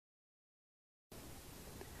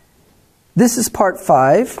This is part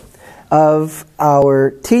 5 of our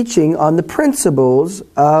teaching on the principles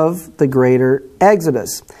of the greater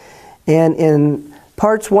Exodus. And in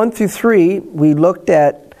parts 1 through 3, we looked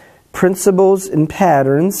at principles and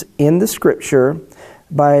patterns in the Scripture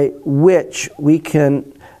by which we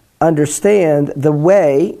can understand the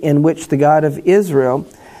way in which the God of Israel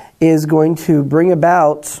is going to bring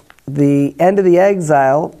about the end of the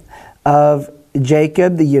exile of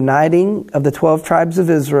Jacob, the uniting of the 12 tribes of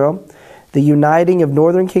Israel, the uniting of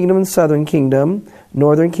northern kingdom and southern kingdom,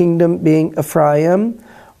 northern kingdom being Ephraim,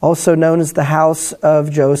 also known as the house of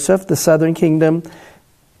Joseph, the southern kingdom,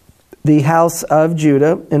 the house of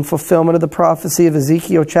Judah, in fulfillment of the prophecy of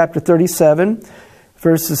Ezekiel chapter 37,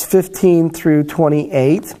 verses 15 through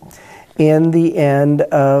 28, in the end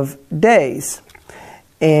of days.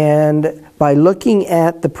 And by looking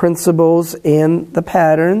at the principles and the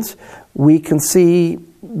patterns, we can see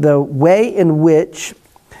the way in which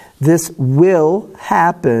this will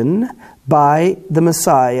happen by the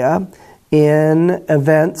Messiah in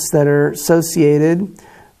events that are associated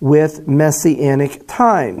with Messianic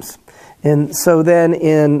times. And so then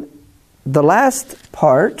in the last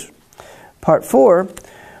part, part 4,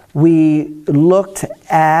 we looked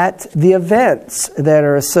at the events that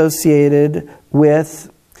are associated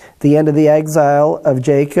with the end of the exile of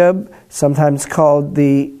Jacob, sometimes called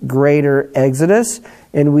the Greater Exodus.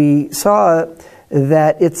 And we saw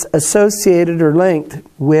that it's associated or linked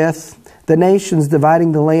with the nations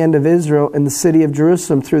dividing the land of Israel and the city of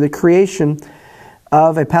Jerusalem through the creation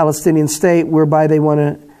of a Palestinian state, whereby they want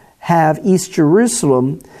to have East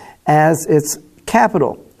Jerusalem as its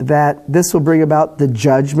capital. That this will bring about the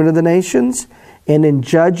judgment of the nations, and in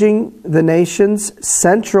judging the nations,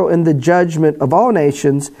 central in the judgment of all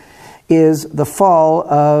nations is the fall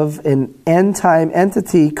of an end-time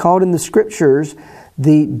entity called in the Scriptures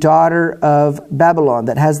the daughter of Babylon,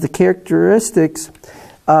 that has the characteristics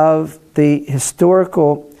of the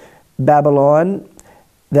historical Babylon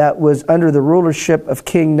that was under the rulership of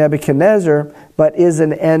King Nebuchadnezzar, but is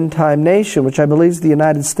an end-time nation, which I believe is the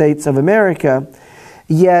United States of America.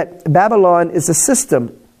 Yet Babylon is a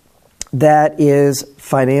system that is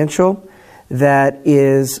financial, that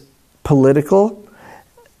is political,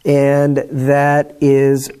 and that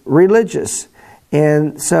is religious.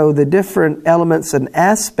 And so the different elements and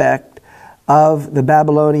aspect of the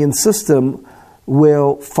Babylonian system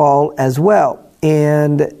will fall as well.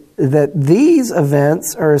 And that these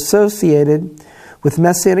events are associated with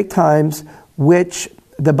Messianic times, which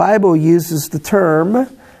the Bible uses the term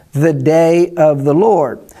the day of the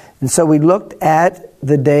Lord. And so we looked at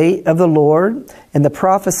the day of the Lord and the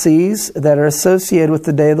prophecies that are associated with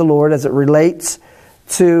the day of the Lord as it relates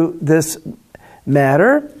to this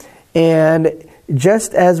matter. And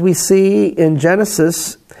just as we see in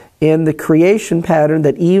Genesis, in the creation pattern,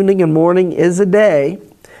 that evening and morning is a day,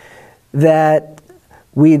 that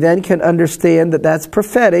we then can understand that that's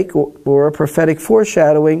prophetic, or a prophetic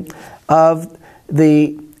foreshadowing of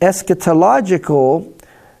the eschatological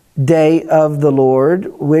day of the Lord,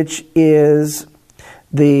 which is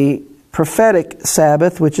the prophetic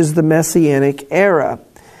Sabbath, which is the Messianic era,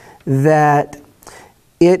 that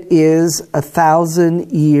it is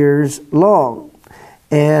 1,000 years long,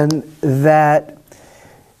 and that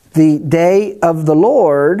the day of the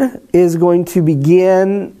Lord is going to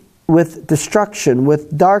begin with destruction,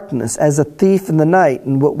 with darkness, as a thief in the night.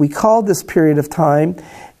 And what we call this period of time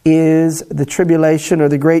is the tribulation, or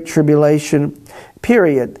the Great Tribulation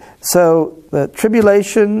period. So the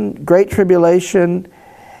tribulation, Great Tribulation,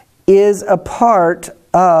 is a part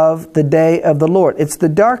of the day of the Lord. It's the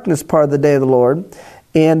darkness part of the day of the Lord.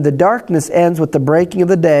 And the darkness ends with the breaking of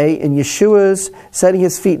the day, and Yeshua's setting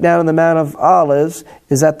his feet down on the Mount of Olives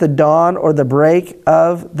is at the dawn or the break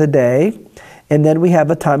of the day. And then we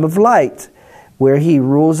have a time of light, where he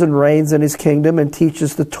rules and reigns in his kingdom and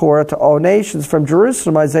teaches the Torah to all nations from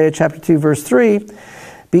Jerusalem, Isaiah chapter 2, verse 3,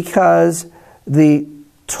 because the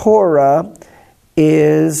Torah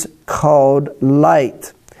is called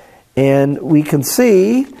light. And we can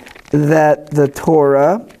see that the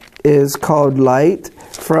Torah is called light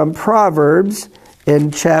from Proverbs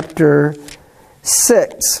in chapter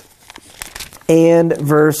 6 and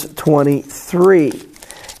verse 23.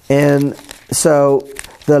 And so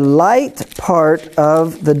the light part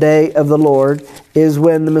of the day of the Lord is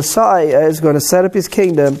when the Messiah is going to set up his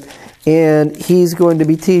kingdom, and he's going to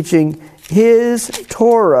be teaching his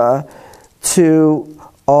Torah to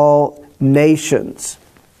all nations.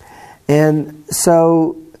 And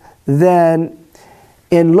so then,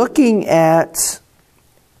 in looking at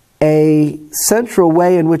a central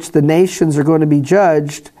way in which the nations are going to be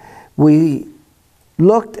judged, we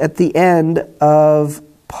looked at the end of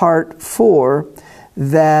part 4,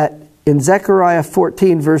 that in Zechariah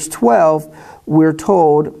 14 verse 12, we're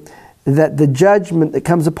told that the judgment that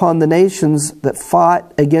comes upon the nations that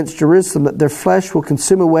fought against Jerusalem, that their flesh will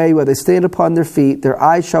consume away while they stand upon their feet, their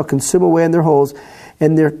eyes shall consume away in their holes,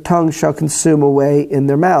 and their tongue shall consume away in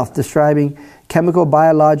their mouth, describing chemical,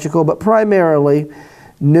 biological, but primarily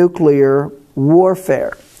nuclear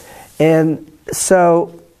warfare. And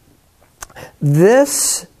so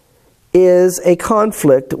this is a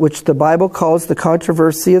conflict which the Bible calls the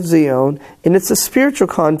controversy of Zion, and it's a spiritual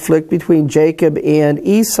conflict between Jacob and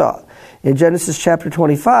Esau. In Genesis chapter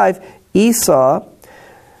 25, Esau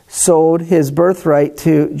sold his birthright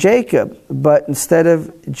to Jacob, but instead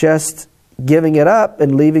of just giving it up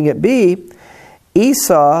and leaving it be,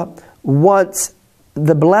 Esau wants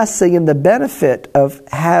the blessing and the benefit of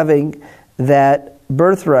having that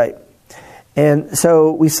birthright. And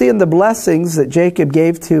so we see in the blessings that Jacob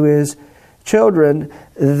gave to his children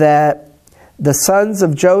that the sons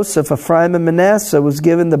of Joseph, Ephraim and Manasseh, was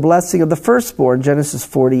given the blessing of the firstborn, Genesis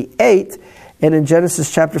 48. And in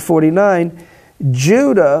Genesis chapter 49,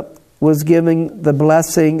 Judah was given the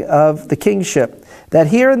blessing of the kingship. That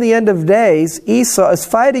here in the end of days, Esau is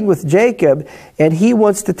fighting with Jacob, and he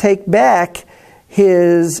wants to take back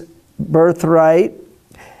his birthright,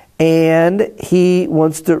 and he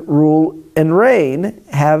wants to rule and reign,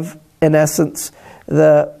 have, in essence,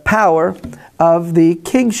 the power of the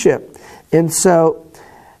kingship. And so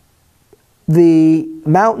the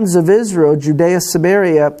mountains of Israel, Judea,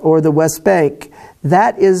 Samaria, or the West Bank,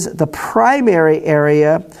 that is the primary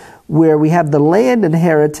area where we have the land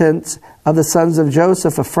inheritance of the sons of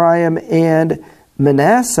Joseph, Ephraim and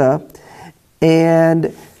Manasseh,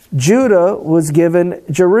 and Judah was given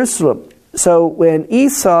Jerusalem. So when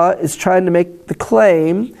Esau is trying to make the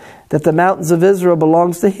claim that the mountains of Israel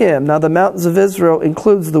belongs to him, now the mountains of Israel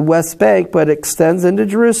includes the West Bank, but extends into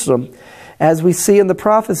Jerusalem, as we see in the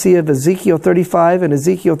prophecy of Ezekiel 35 and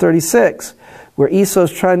Ezekiel 36, where Esau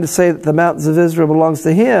is trying to say that the mountains of Israel belongs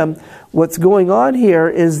to him. What's going on here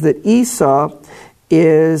is that Esau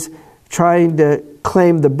is trying to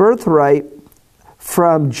claim the birthright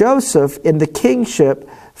from Joseph in the kingship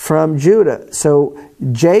from Judah. So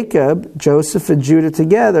Jacob, Joseph, and Judah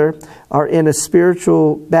together are in a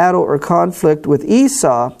spiritual battle or conflict with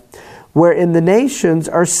Esau, wherein the nations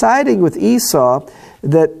are siding with Esau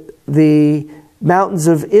that the mountains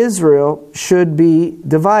of Israel should be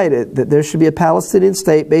divided, that there should be a Palestinian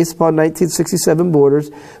state based upon 1967 borders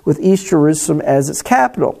with East Jerusalem as its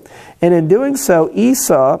capital. And in doing so,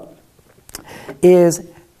 Esau is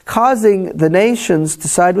causing the nations to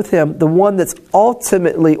side with him. The one that's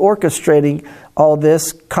ultimately orchestrating all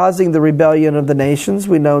this, causing the rebellion of the nations,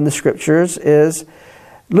 we know in the scriptures, is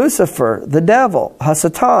Lucifer, the devil,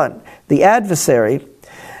 Hasatan, the adversary,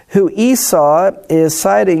 who Esau is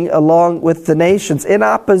siding along with the nations in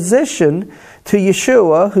opposition to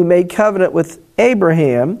Yeshua, who made covenant with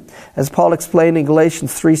Abraham, as Paul explained in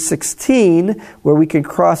Galatians 3:16, where we can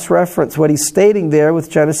cross-reference what he's stating there with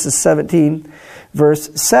Genesis 17, verse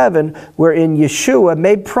 7, wherein Yeshua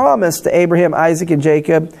made promise to Abraham, Isaac, and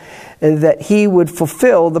Jacob that he would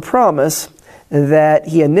fulfill the promise that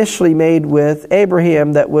he initially made with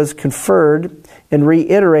Abraham that was conferred and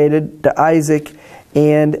reiterated to Isaac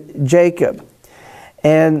and Jacob.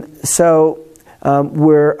 And so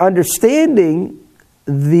we're understanding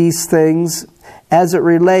these things as it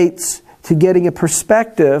relates to getting a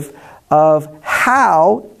perspective of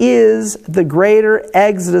how is the greater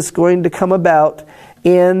exodus going to come about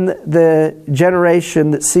in the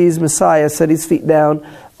generation that sees Messiah set his feet down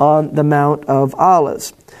on the Mount of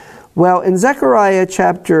Olives. Well, in Zechariah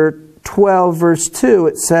chapter 12, verse 2,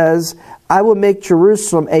 it says, I will make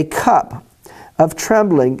Jerusalem a cup of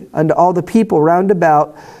trembling unto all the people round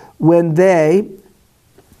about when they,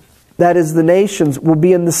 that is the nations, will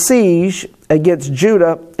be in the siege against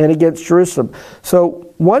Judah and against Jerusalem.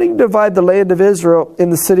 So wanting to divide the land of Israel in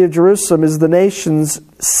the city of Jerusalem is the nations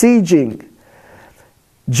sieging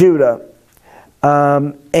Judah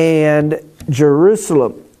and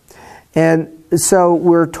Jerusalem. And so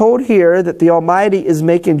we're told here that the Almighty is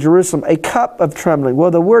making Jerusalem a cup of trembling.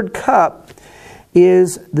 Well, the word cup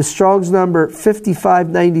is the Strong's number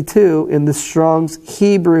 5592 in the Strong's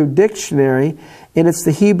Hebrew dictionary, and it's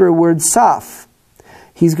the Hebrew word saf.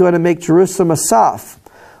 He's going to make Jerusalem a saf.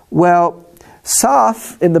 Well,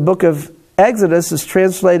 saf in the book of Exodus is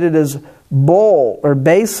translated as bowl or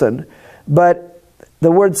basin, but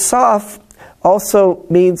the word saf also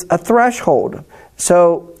means a threshold.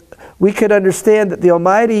 So we could understand that the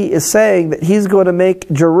Almighty is saying that he's going to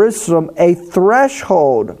make Jerusalem a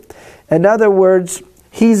threshold. In other words,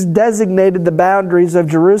 he's designated the boundaries of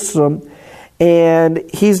Jerusalem, and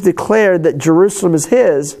he's declared that Jerusalem is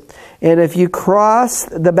his. And if you cross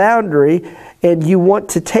the boundary and you want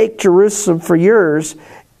to take Jerusalem for yours,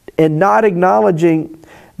 and not acknowledging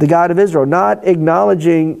the God of Israel, not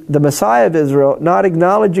acknowledging the Messiah of Israel, not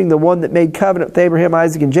acknowledging the one that made covenant with Abraham,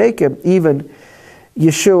 Isaac, and Jacob, even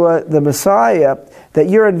Yeshua the Messiah, that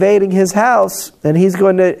you're invading his house, and he's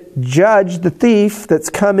going to judge the thief that's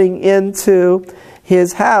coming into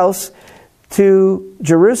his house to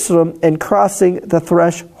Jerusalem and crossing the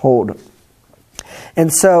threshold.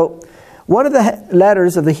 And so one of the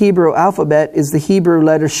letters of the Hebrew alphabet is the Hebrew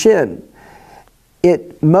letter Shin.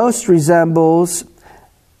 It most resembles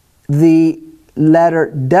the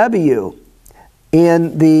letter W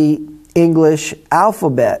in the English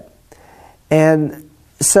alphabet. And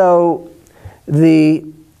so the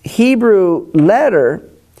Hebrew letter,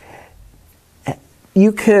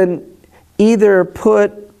 you can either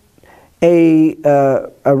put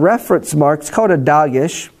a reference mark, it's called a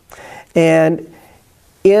dagesh, and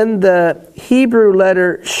in the Hebrew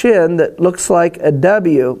letter Shin that looks like a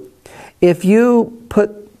W, if you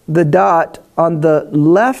put the dot on the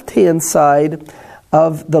left-hand side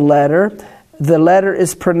of the letter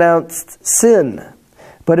is pronounced sin.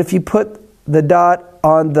 But if you put the dot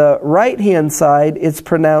on the right-hand side, it's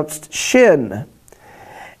pronounced shin.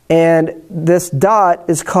 And this dot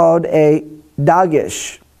is called a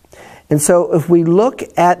dagesh. And so if we look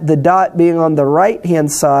at the dot being on the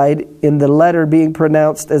right-hand side in the letter being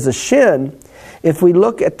pronounced as a shin, if we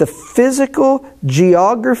look at the physical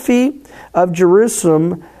geography of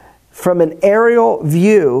Jerusalem from an aerial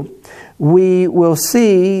view, we will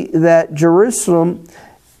see that Jerusalem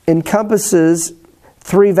encompasses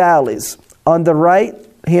three valleys. On the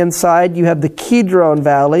right-hand side, you have the Kidron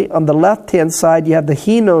Valley. On the left-hand side, you have the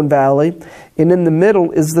Hinnom Valley. And in the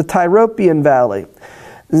middle is the Tyropoeon Valley.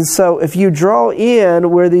 And so if you draw in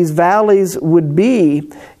where these valleys would be,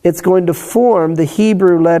 it's going to form the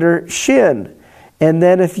Hebrew letter Shin. And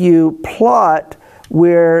then if you plot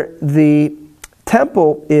where the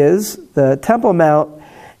temple is, the Temple Mount,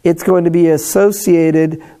 it's going to be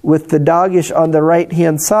associated with the dagesh on the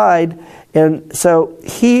right-hand side. And so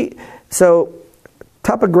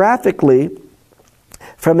topographically,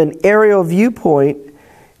 from an aerial viewpoint,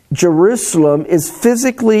 Jerusalem is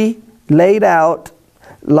physically laid out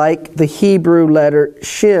like the Hebrew letter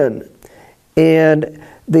Shin. And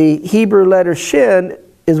the Hebrew letter Shin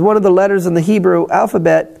is one of the letters in the Hebrew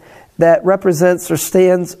alphabet that represents or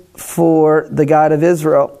stands for the God of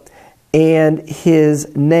Israel and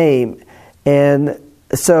his name. And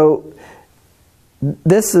so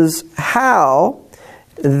this is how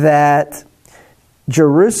that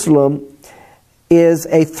Jerusalem is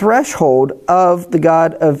a threshold of the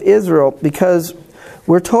God of Israel, because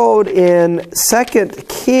we're told in 2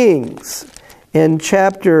 Kings in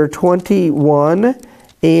chapter 21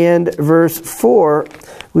 and verse 4,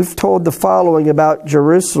 we've told the following about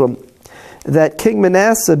Jerusalem, that King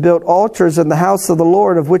Manasseh built altars in the house of the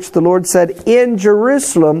Lord, of which the Lord said, "In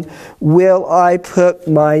Jerusalem will I put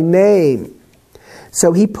my name."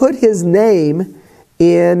 So he put his name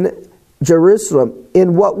in Jerusalem.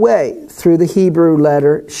 In what way? Through the Hebrew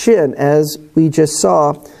letter Shin, as we just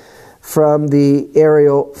saw from the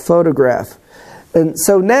aerial photograph. And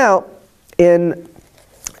so now in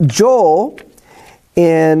Joel,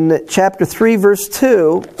 in chapter 3 verse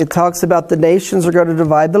 2, it talks about the nations are going to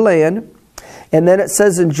divide the land. And then it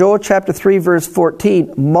says in Joel chapter 3 verse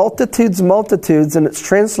 14, multitudes, multitudes, and it's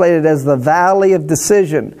translated as the valley of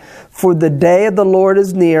decision. For the day of the Lord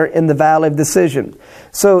is near in the valley of decision.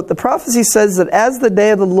 So the prophecy says that as the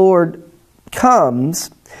day of the Lord comes,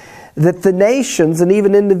 that the nations and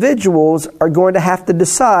even individuals are going to have to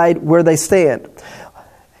decide where they stand.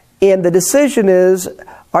 And the decision is,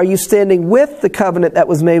 are you standing with the covenant that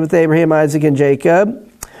was made with Abraham, Isaac, and Jacob?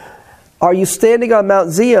 Are you standing on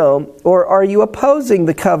Mount Zion, or are you opposing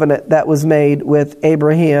the covenant that was made with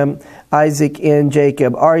Abraham, Isaac, and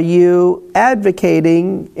Jacob? Are you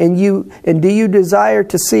advocating, and do you desire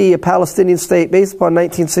to see a Palestinian state based upon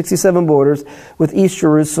 1967 borders with East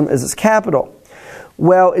Jerusalem as its capital?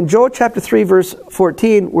 Well, in Joel chapter 3 verse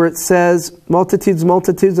 14, where it says, multitudes,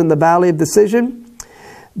 multitudes in the valley of decision,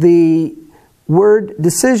 the word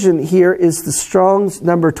decision here is the Strong's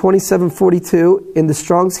number 2742 in the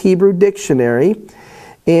Strong's Hebrew Dictionary,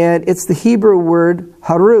 and it's the Hebrew word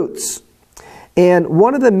harutz. And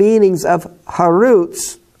one of the meanings of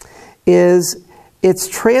harutz is it's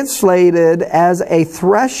translated as a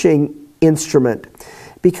threshing instrument,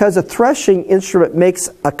 because a threshing instrument makes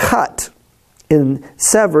a cut and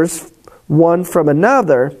severs one from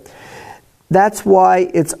another. That's why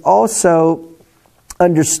it's also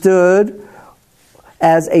understood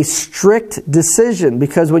as a strict decision,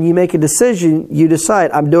 because when you make a decision, you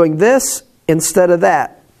decide, I'm doing this instead of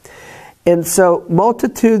that. And so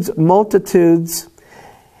multitudes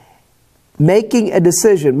making a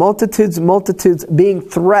decision, multitudes being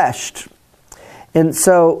threshed. And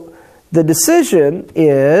so the decision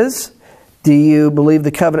is, do you believe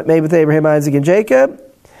the covenant made with Abraham, Isaac, and Jacob?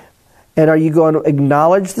 And are you going to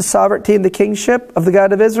acknowledge the sovereignty and the kingship of the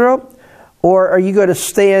God of Israel? Or are you going to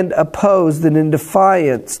stand opposed and in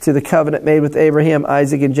defiance to the covenant made with Abraham,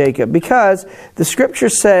 Isaac, and Jacob? Because the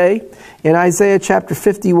scriptures say in Isaiah chapter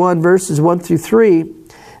 51, verses 1 through 3,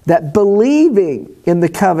 that believing in the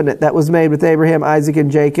covenant that was made with Abraham, Isaac, and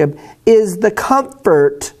Jacob is the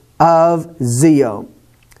comfort of Zion.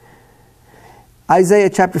 Isaiah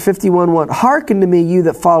chapter 51:1, hearken to me, you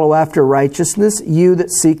that follow after righteousness, you that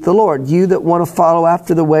seek the Lord, you that want to follow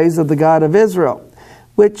after the ways of the God of Israel,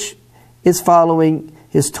 which is following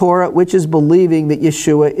His Torah, which is believing that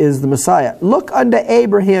Yeshua is the Messiah. Look unto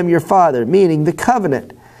Abraham your father, meaning the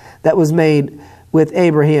covenant that was made with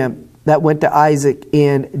Abraham, that went to Isaac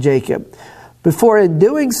and Jacob. Before in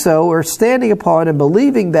doing so, or standing upon and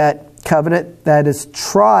believing that covenant that is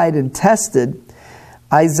tried and tested,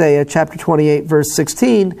 Isaiah chapter 28 verse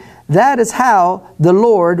 16, that is how the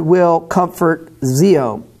Lord will comfort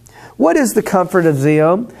Zion. What is the comfort of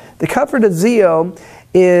Zion? The comfort of Zion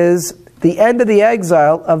is the end of the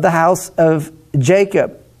exile of the house of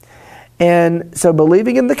Jacob. And so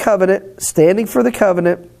believing in the covenant, standing for the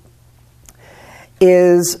covenant,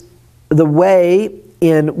 is the way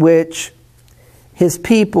in which His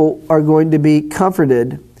people are going to be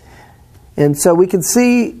comforted. And so we can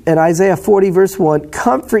see in Isaiah 40 verse 1,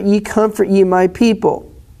 comfort ye my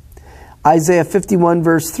people. Isaiah 51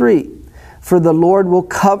 verse 3, for the Lord will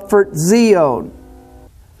comfort Zion.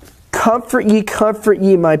 Comfort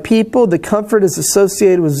ye my people. The comfort is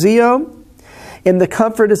associated with Zion, and the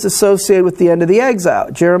comfort is associated with the end of the exile.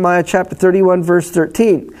 Jeremiah chapter 31 verse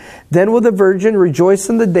 13. Then will the virgin rejoice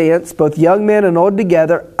in the dance, both young men and old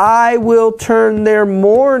together. I will turn their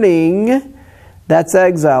mourning, that's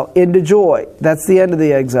exile, into joy. That's the end of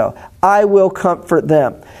the exile. I will comfort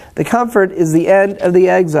them. The comfort is the end of the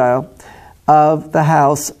exile of the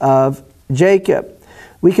house of Jacob.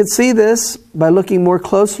 We can see this by looking more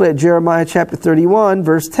closely at Jeremiah chapter 31,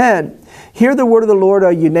 verse 10. Hear the word of the Lord, O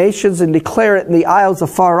you nations, and declare it in the isles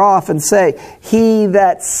afar off, and say, He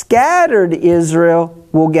that scattered Israel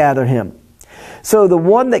will gather him. So the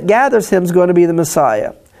one that gathers him is going to be the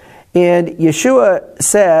Messiah. And Yeshua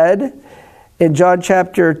said in John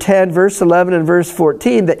chapter 10, verse 11 and verse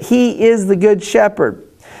 14, that He is the good shepherd.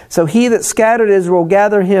 So He that scattered Israel will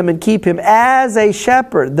gather him and keep him as a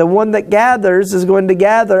shepherd. The one that gathers is going to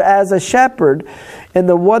gather as a shepherd. And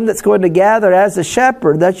the one that's going to gather as a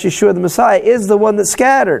shepherd, that's Yeshua the Messiah, is the one that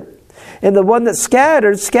scattered. And the one that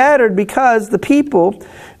scattered because the people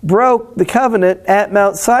broke the covenant at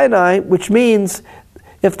Mount Sinai, which means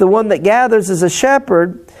if the one that gathers is a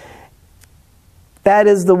shepherd, that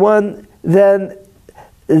is the one then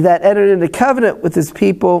that entered into covenant with His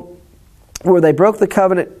people, where they broke the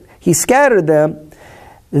covenant, He scattered them,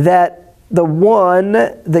 that the one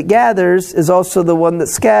that gathers is also the one that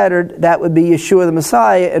scattered. That would be Yeshua the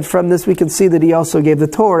Messiah. And from this we can see that He also gave the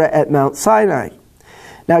Torah at Mount Sinai.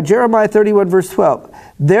 Now Jeremiah 31 verse 12.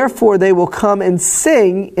 Therefore they will come and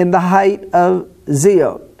sing in the height of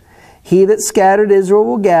Zion. He that scattered Israel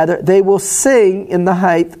will gather. They will sing in the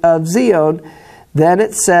height of Zion. Then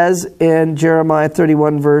it says in Jeremiah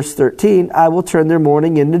 31 verse 13, I will turn their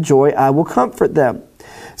mourning into joy. I will comfort them.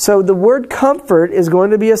 So the word comfort is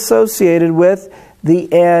going to be associated with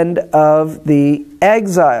the end of the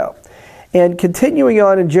exile. And continuing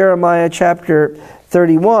on in Jeremiah chapter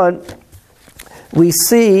 31, we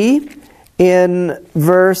see in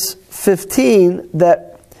verse 15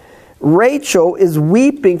 that Rachel is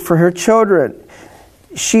weeping for her children.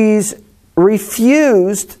 She's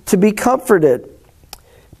refused to be comforted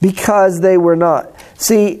because they were not.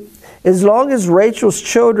 See, as long as Rachel's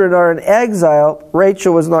children are in exile,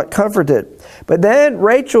 Rachel was not comforted. But then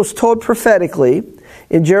Rachel's told prophetically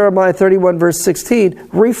in Jeremiah 31 verse 16,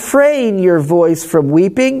 refrain your voice from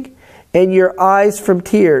weeping and your eyes from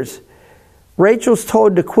tears. Rachel's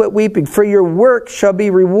told to quit weeping, for your work shall be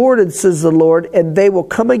rewarded, says the Lord, and they will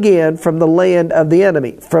come again from the land of the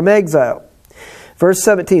enemy, from exile. Verse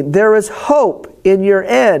 17, there is hope in your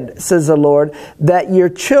end, says the Lord, that your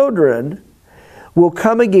children will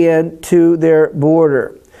come again to their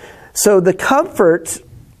border. So the comfort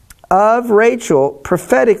of Rachel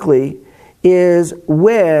prophetically is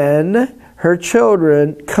when her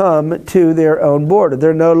children come to their own border.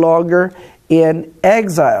 They're no longer in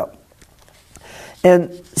exile.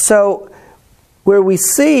 And so where we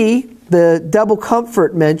see the double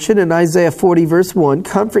comfort mentioned in Isaiah 40 verse 1,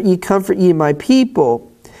 comfort ye my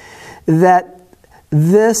people, that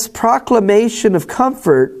this proclamation of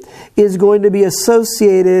comfort is going to be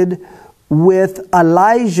associated with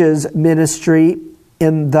Elijah's ministry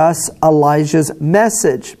and thus Elijah's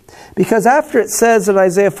message. Because after it says in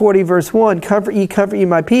Isaiah 40 verse 1, comfort ye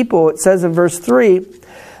my people, it says in verse 3,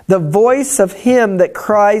 the voice of him that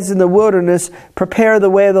cries in the wilderness, prepare the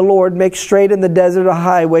way of the Lord, make straight in the desert a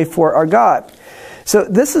highway for our God. So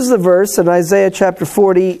this is the verse in Isaiah chapter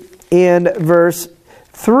 40 and verse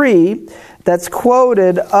 3 that's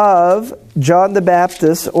quoted of John the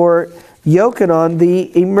Baptist or Yochanan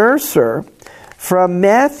the Immerser from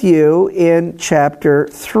Matthew in chapter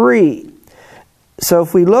 3. So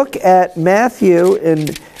if we look at Matthew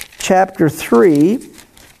in chapter 3,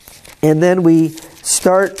 and then we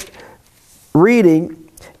start reading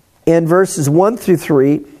in verses 1 through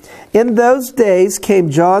 3, in those days came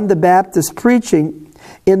John the Baptist preaching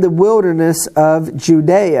in the wilderness of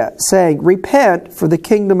Judea, saying, repent, for the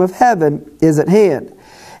kingdom of heaven is at hand.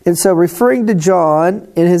 And so referring to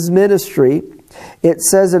John in his ministry, it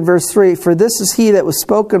says in verse 3, for this is he that was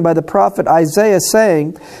spoken by the prophet Isaiah,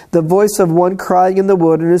 saying, the voice of one crying in the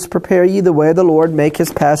wilderness, prepare ye the way of the Lord, make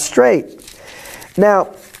his path straight.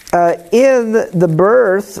 Now, in the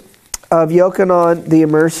birth of Yochanan the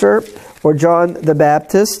Immerser, or John the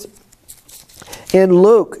Baptist, in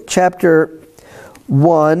Luke chapter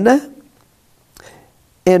 1,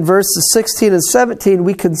 in verses 16 and 17,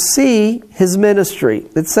 we can see his ministry.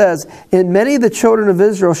 It says, in many of the children of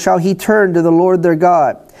Israel shall he turn to the Lord their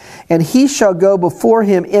God, and he shall go before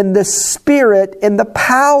him in the spirit, in the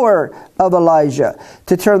power of Elijah,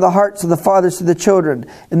 to turn the hearts of the fathers to the children,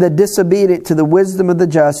 and the disobedient to the wisdom of the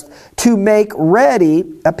just, to make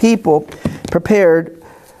ready a people prepared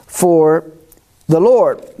for the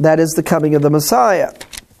Lord. That is the coming of the Messiah.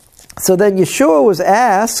 So then Yeshua was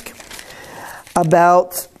asked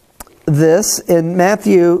about this in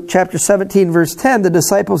Matthew chapter 17 verse 10. The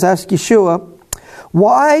disciples asked Yeshua,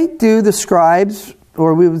 why do the scribes,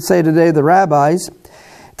 or we would say today the rabbis,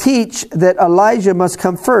 teach that Elijah must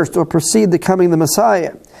come first or precede the coming of the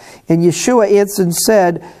Messiah? And Yeshua answered and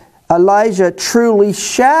said, Elijah truly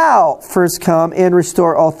shall first come and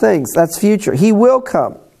restore all things. That's future. He will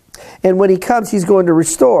come. And when he comes, he's going to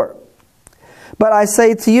restore. But I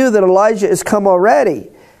say to you that Elijah is come already.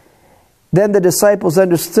 Then the disciples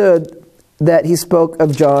understood that he spoke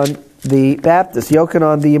of John the Baptist,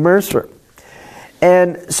 Yochanan the Immerser.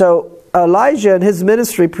 And so Elijah and his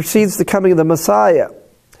ministry precedes the coming of the Messiah.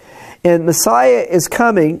 And Messiah is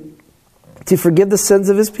coming to forgive the sins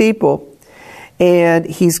of his people. And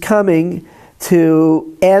he's coming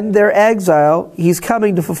to end their exile. He's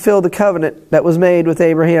coming to fulfill the covenant that was made with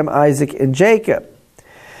Abraham, Isaac, and Jacob.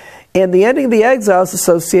 And the ending of the exile is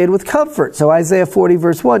associated with comfort. So Isaiah 40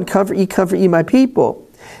 verse 1, comfort ye my people.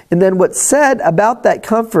 And then what's said about that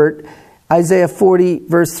comfort, Isaiah 40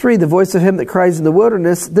 verse 3, the voice of him that cries in the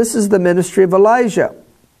wilderness, this is the ministry of Elijah.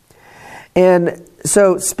 And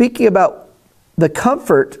so speaking about the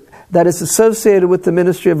comfort that is associated with the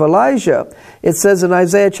ministry of Elijah, it says in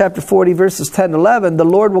Isaiah chapter 40 verses 10 and 11, the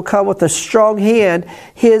Lord will come with a strong hand,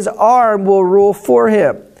 his arm will rule for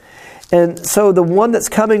him. And so the one that's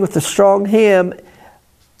coming with a strong hand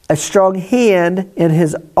and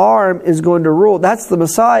his arm is going to rule. That's the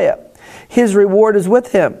Messiah. His reward is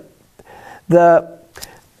with him. The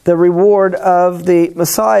reward of the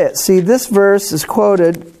Messiah. See, this verse is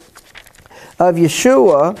quoted of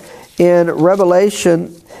Yeshua in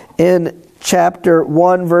Revelation in chapter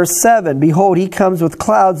 1 verse 7. Behold, he comes with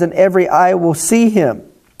clouds, and every eye will see him.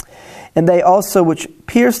 And they also which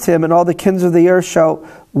pierced him, and all the kings of the earth shall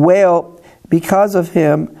wail because of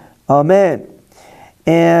him. Amen.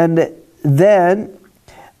 And then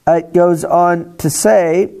it goes on to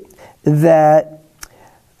say that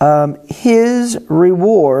his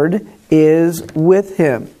reward is with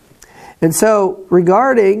him. And so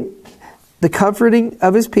regarding the comforting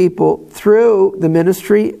of his people through the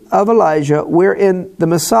ministry of Elijah, wherein the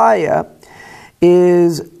Messiah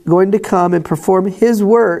is going to come and perform his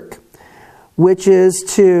work, which is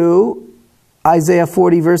to, Isaiah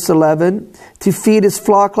 40 verse 11, to feed his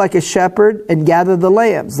flock like a shepherd and gather the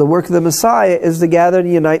lambs. The work of the Messiah is to gather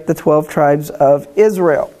and unite the 12 tribes of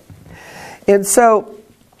Israel. And so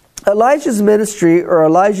Elijah's ministry, or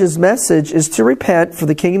Elijah's message, is to repent, for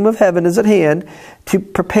the kingdom of heaven is at hand, to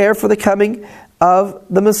prepare for the coming of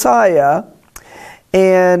the Messiah.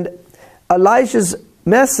 And Elijah's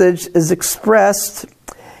message is expressed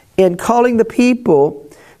in calling the people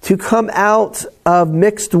to come out of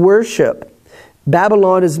mixed worship,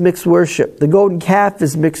 Babylon is mixed worship. The golden calf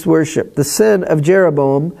is mixed worship. The sin of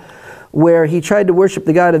Jeroboam, where he tried to worship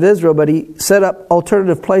the God of Israel, but he set up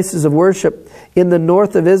alternative places of worship in the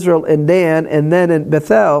north of Israel in Dan and then in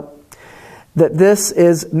Bethel, that this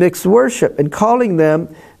is mixed worship, and calling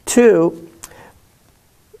them to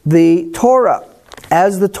the Torah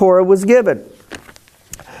as the Torah was given.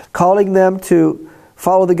 Calling them to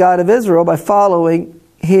follow the God of Israel by following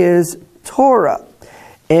His Torah.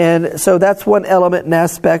 And so that's one element and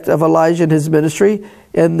aspect of Elijah and his ministry.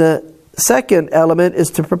 And the second element is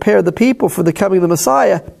to prepare the people for the coming of the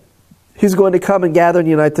Messiah, who's going to come and gather and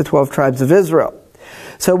unite the 12 tribes of Israel.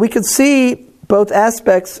 So we can see both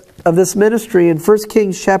aspects of this ministry in 1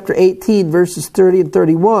 Kings chapter 18, verses 30 and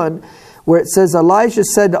 31, where it says, Elijah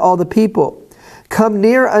said to all the people, "Come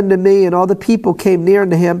near unto me," and all the people came near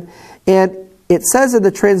unto him. And it says in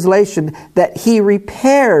the translation that he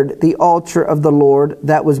repaired the altar of the Lord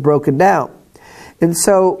that was broken down. And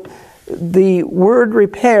so the word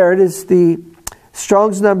repaired is the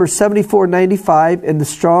Strong's number 7495 in the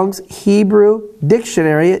Strong's Hebrew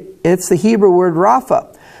dictionary. It's the Hebrew word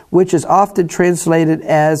rapha, which is often translated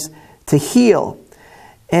as to heal.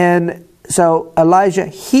 And so Elijah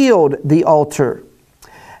healed the altar.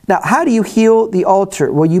 Now, how do you heal the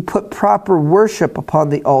altar? Well, you put proper worship upon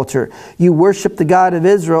the altar. You worship the God of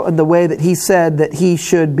Israel in the way that He said that He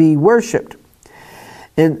should be worshipped.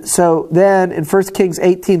 And so then in 1 Kings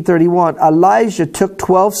 18:31, Elijah took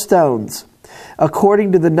 12 stones,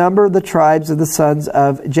 according to the number of the tribes of the sons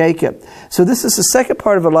of Jacob. So this is the second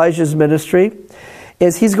part of Elijah's ministry,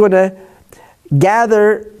 is he's going to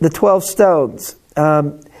gather the 12 stones.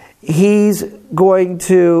 He's going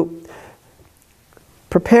to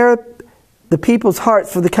prepare the people's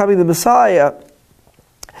hearts for the coming of the Messiah,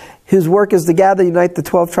 whose work is to gather and unite the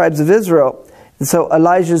 12 tribes of Israel. And so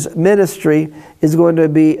Elijah's ministry is going to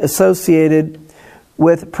be associated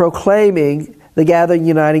with proclaiming the gathering and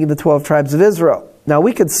uniting of the 12 tribes of Israel. Now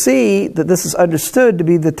we could see that this is understood to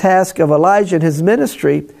be the task of Elijah and his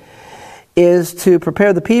ministry, is to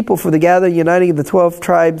prepare the people for the gathering and uniting of the 12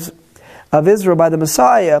 tribes of Israel by the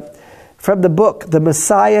Messiah, from the book, The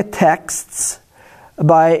Messiah Texts,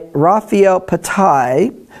 by Raphael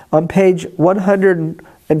Patai on page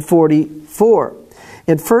 144.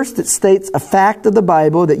 And first it states a fact of the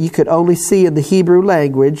Bible that you could only see in the Hebrew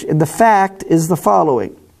language, and the fact is the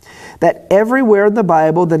following: that everywhere in the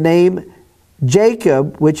Bible the name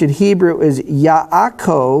Jacob, which in Hebrew is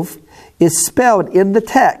Yaakov, is spelled in the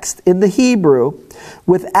text, in the Hebrew,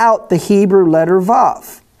 without the Hebrew letter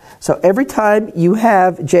Vav. So every time you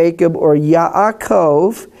have Jacob or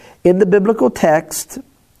Yaakov in the biblical text,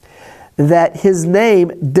 that his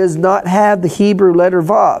name does not have the Hebrew letter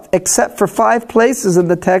Vav, except for 5 places in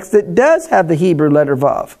the text that does have the Hebrew letter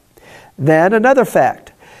Vav. Then another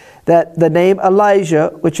fact, that the name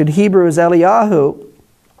Elijah, which in Hebrew is Eliyahu,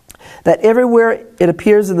 that everywhere it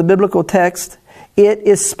appears in the biblical text, it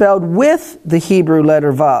is spelled with the Hebrew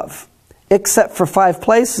letter Vav, except for 5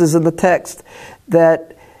 places in the text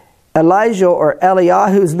that Elijah or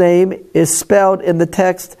Eliyahu's name is spelled in the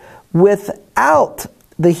text without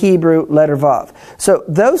the Hebrew letter Vav. So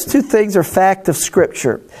those 2 things are fact of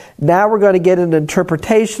Scripture. Now we're going to get an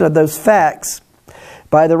interpretation of those facts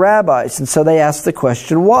by the rabbis. And so they ask the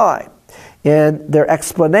question, why? And their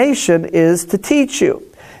explanation is to teach you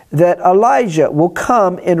that Elijah will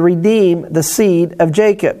come and redeem the seed of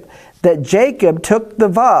Jacob. That Jacob took the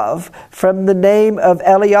Vav from the name of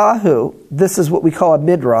Eliyahu. This is what we call a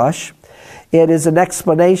midrash. It is an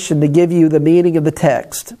explanation to give you the meaning of the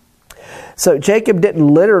text. So Jacob didn't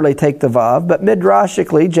literally take the Vav, but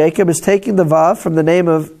midrashically, Jacob is taking the Vav from the name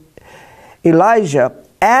of Elijah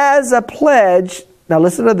as a pledge. Now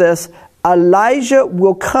listen to this. Elijah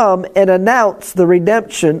will come and announce the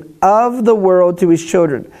redemption of the world to his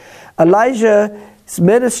children. Elijah's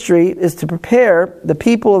ministry is to prepare the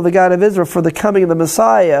people of the God of Israel for the coming of the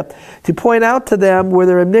Messiah, to point out to them where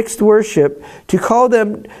they're in mixed worship, to call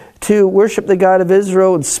them to worship the God of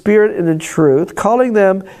Israel in spirit and in truth, calling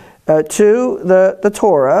them to the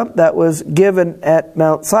Torah that was given at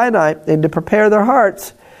Mount Sinai, and to prepare their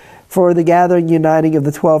hearts for the gathering, uniting of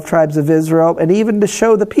the 12 tribes of Israel, and even to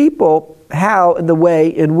show the people how and the way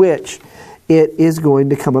in which it is going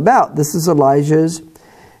to come about. This is Elijah's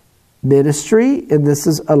ministry, and this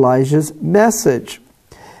is Elijah's message.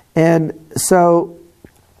 And so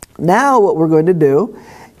now what we're going to do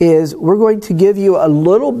is we're going to give you a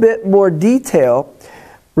little bit more detail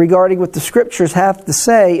regarding what the Scriptures have to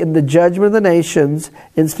say in the judgment of the nations,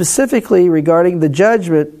 and specifically regarding the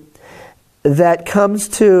judgment that comes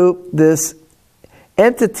to this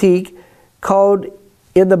entity called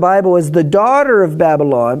in the Bible as the daughter of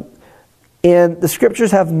Babylon, And the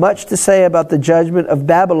scriptures have much to say about the judgment of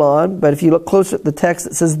Babylon, but if you look closer at the text,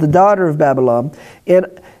 it says the daughter of Babylon.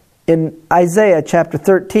 In Isaiah chapter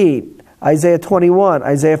 13, Isaiah 21,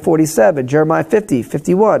 Isaiah 47, Jeremiah 50,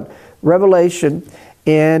 51, Revelation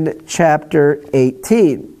in chapter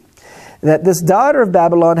 18. That this daughter of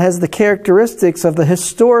Babylon has the characteristics of the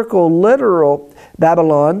historical, literal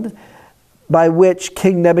Babylon by which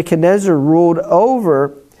King Nebuchadnezzar ruled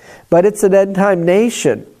over, but it's an end-time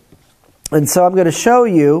nation. And so I'm going to show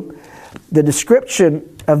you the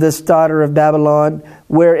description of this daughter of Babylon,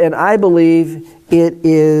 wherein I believe it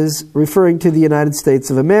is referring to the United States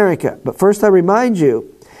of America. But first I remind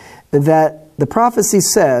you that the prophecy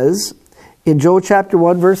says in Joel chapter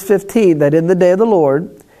 1 verse 15 that in the day of the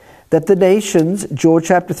Lord, that the nations, Joel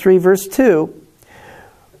chapter 3 verse 2,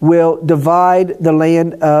 will divide the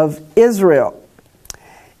land of Israel.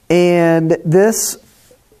 And this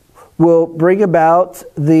will bring about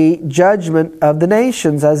the judgment of the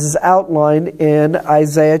nations as is outlined in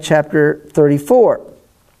Isaiah chapter 34,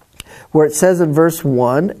 where it says in verse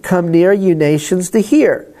 1, "Come near, you nations, to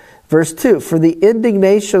hear." Verse 2, "For the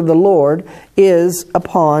indignation of the Lord is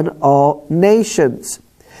upon all nations."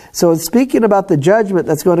 So in speaking about the judgment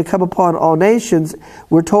that's going to come upon all nations,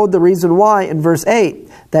 we're told the reason why in verse 8,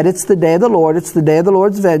 that it's the day of the Lord, it's the day of the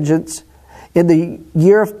Lord's vengeance, in the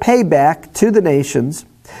year of payback to the nations,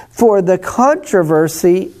 for the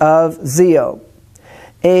controversy of Zio.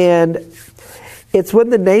 And it's when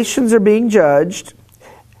the nations are being judged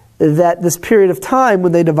that this period of time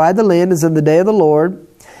when they divide the land is in the day of the Lord,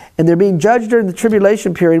 and they're being judged during the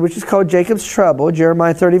tribulation period, which is called Jacob's trouble,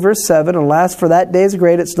 Jeremiah 30 verse 7, "Alas, for that day is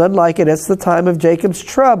great, it's none like it, it's the time of Jacob's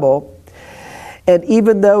trouble." And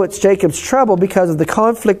even though it's Jacob's trouble because of the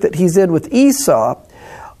conflict that he's in with Esau,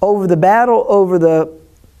 over the battle over the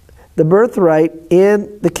birthright in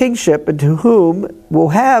the kingship, and to whom will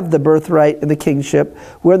have the birthright in the kingship,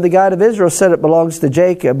 when the God of Israel said it belongs to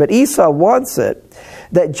Jacob. But Esau wants it,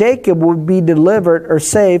 that Jacob would be delivered or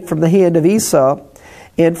saved from the hand of Esau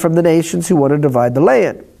and from the nations who want to divide the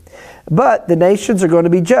land. But the nations are going to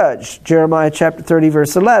be judged. Jeremiah chapter 30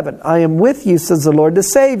 verse 11, "I am with you, says the Lord, to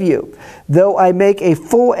save you, though I make a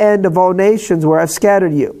full end of all nations where I've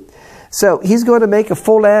scattered you." So he's going to make a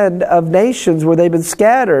full end of nations where they've been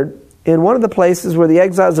scattered. And one of the places where the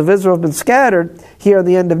exiles of Israel have been scattered here in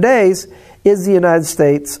the end of days is the United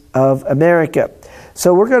States of America.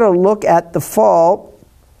 So we're going to look at the fall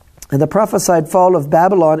and the prophesied fall of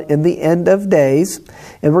Babylon in the end of days.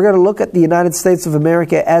 And we're going to look at the United States of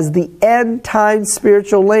America as the end-time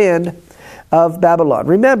spiritual land of Babylon.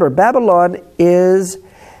 Remember, Babylon is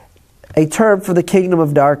a term for the kingdom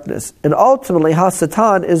of darkness. And ultimately,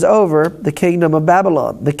 Hasatan is over the kingdom of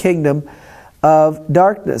Babylon, the kingdom of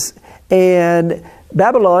darkness. And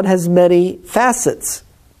Babylon has many facets.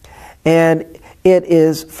 And it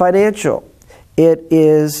is financial. It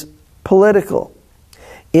is political.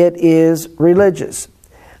 It is religious.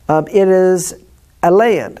 It is a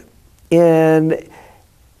land. And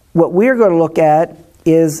what we're going to look at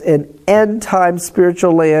is an end-time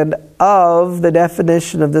spiritual land of the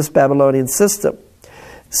definition of this Babylonian system.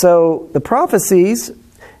 So the prophecies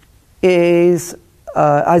is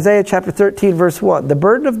Isaiah chapter 13 verse 1, "The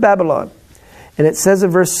burden of Babylon." And it says in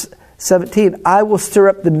verse 17, "I will stir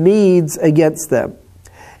up the Medes against them."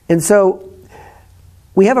 And so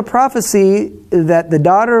we have a prophecy that the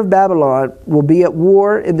daughter of Babylon will be at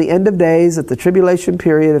war in the end of days, at the tribulation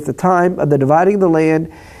period, at the time of the dividing of the land,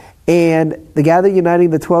 and the gathering, uniting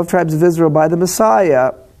the 12 tribes of Israel by the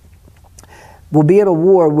Messiah, will be in a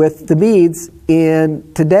war with the Medes. And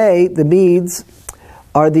today, the Medes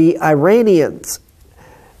are the Iranians.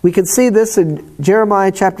 We can see this in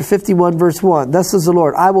Jeremiah chapter 51 verse 1. "Thus says the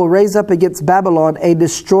Lord, I will raise up against Babylon a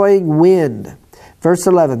destroying wind." Verse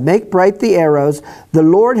 11, "Make bright the arrows. The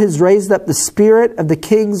Lord has raised up the spirit of the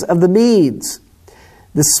kings of the Medes."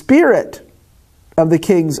 The spirit of the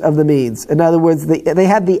kings of the Medes. In other words, they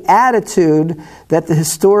had the attitude that the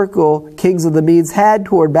historical kings of the Medes had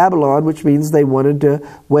toward Babylon, which means they wanted to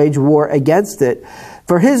wage war against it.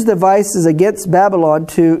 "For his device is against Babylon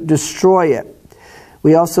to destroy it."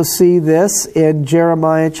 We also see this in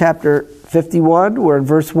Jeremiah chapter 51, where in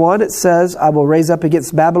verse 1 it says, "I will raise up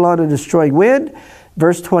against Babylon a destroying wind."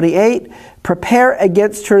 Verse 28, "Prepare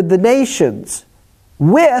against her the nations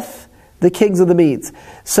with the kings of the Medes."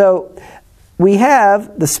 So we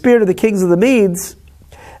have the spirit of the kings of the Medes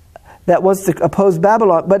that wants to oppose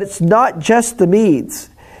Babylon, but it's not just the Medes.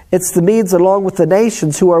 It's the Medes along with the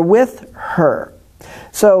nations who are with her.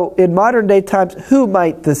 So in modern day times, who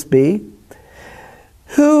might this be?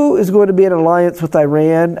 Who is going to be in alliance with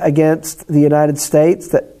Iran against the United States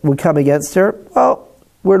that would come against her? Well,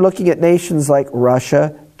 we're looking at nations like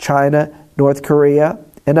Russia, China, North Korea,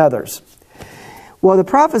 and others. Well, the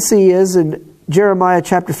prophecy is in Jeremiah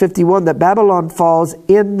chapter 51 that Babylon falls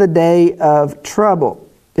in the day of trouble,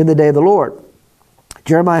 in the day of the Lord.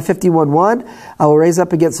 Jeremiah 51:1, I will raise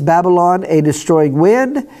up against Babylon a destroying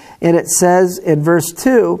wind. And it says in verse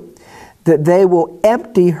 2 that they will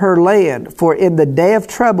empty her land, for in the day of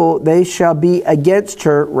trouble they shall be against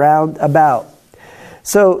her round about.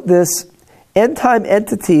 So this end-time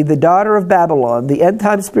entity, the daughter of Babylon, the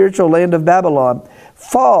end-time spiritual land of Babylon,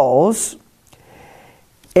 falls,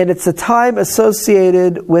 and it's a time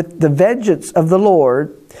associated with the vengeance of the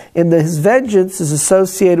Lord, and his vengeance is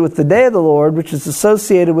associated with the day of the Lord, which is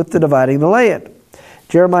associated with the dividing the land.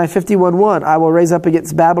 Jeremiah 51:1, I will raise up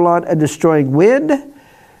against Babylon a destroying wind.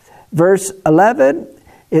 Verse 11,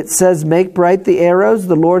 it says, make bright the arrows.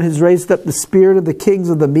 The Lord has raised up the spirit of the kings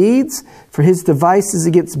of the Medes for his devices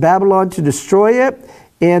against Babylon to destroy it.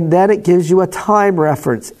 And then it gives you a time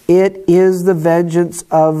reference. It is the vengeance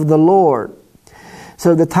of the Lord.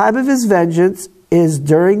 So the time of his vengeance is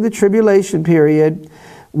during the tribulation period,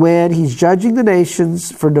 when he's judging the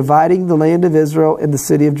nations for dividing the land of Israel and the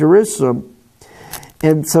city of Jerusalem.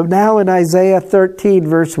 And so now in Isaiah 13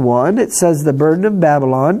 verse 1, it says the burden of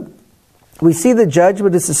Babylon. We see the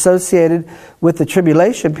judgment is associated with the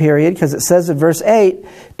tribulation period, because it says in verse 8,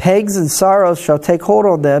 pangs and sorrows shall take hold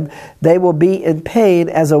on them. They will be in pain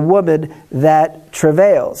as a woman that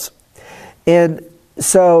travails. And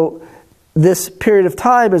so this period of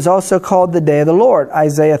time is also called the day of the Lord.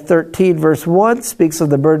 Isaiah 13 verse 1 speaks of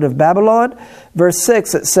the burden of Babylon. Verse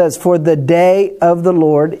 6, it says, for the day of the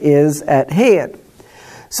Lord is at hand.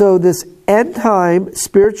 So this end time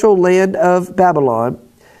spiritual land of Babylon,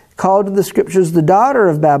 called in the scriptures the daughter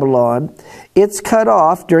of Babylon, it's cut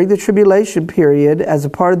off during the tribulation period as a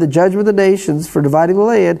part of the judgment of the nations for dividing the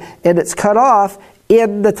land, and it's cut off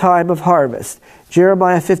in the time of harvest.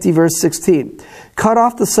 Jeremiah 50 verse 16. Cut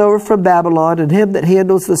off the sower from Babylon and him that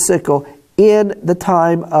handles the sickle in the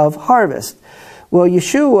time of harvest. Well,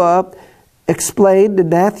 Yeshua explained in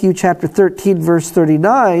Matthew chapter 13 verse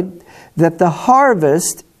 39 that the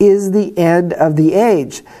harvest is the end of the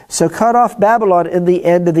age. So cut off Babylon in the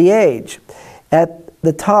end of the age. At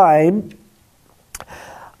the time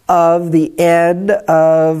of the end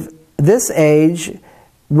of this age,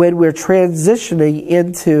 when we're transitioning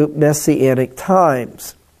into Messianic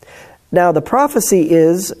times. Now the prophecy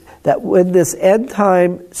is that when this end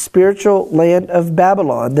time spiritual land of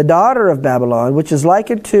Babylon, the daughter of Babylon, which is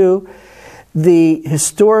likened to the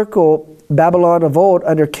historical Babylon of old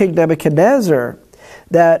under King Nebuchadnezzar,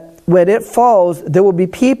 that when it falls, there will be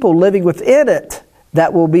people living within it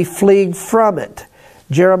that will be fleeing from it.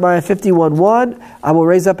 Jeremiah 51:1, I will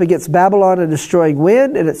raise up against Babylon a destroying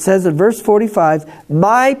wind. And it says in verse 45,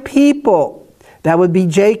 my people, that would be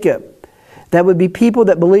Jacob, that would be people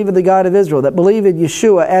that believe in the God of Israel, that believe in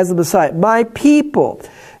Yeshua as the Messiah. My people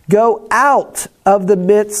go out of the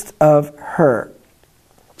midst of her.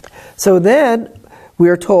 So then we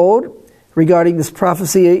are told regarding this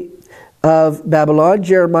prophecy of Babylon,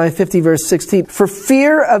 Jeremiah 50 verse 16, for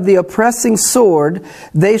fear of the oppressing sword,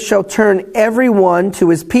 they shall turn every one to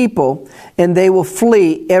his people, and they will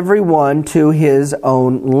flee every one to his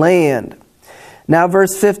own land. Now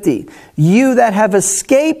verse 50, you that have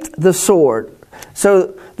escaped the sword.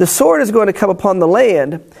 So the sword is going to come upon the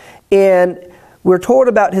land, and we're told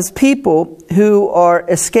about his people who are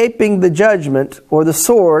escaping the judgment or the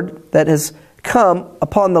sword that has come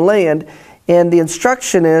upon the land. And the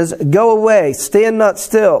instruction is, go away, stand not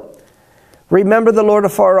still. Remember the Lord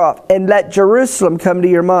afar off, and let Jerusalem come to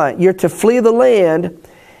your mind. You're to flee the land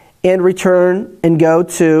and return and go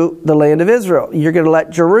to the land of Israel. You're going to let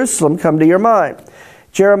Jerusalem come to your mind.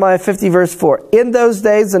 Jeremiah 50 verse 4. In those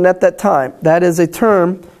days and at that time, that is a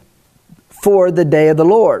term for the day of the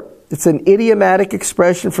Lord. It's an idiomatic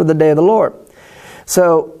expression for the day of the Lord.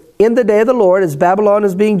 So, in the day of the Lord, as Babylon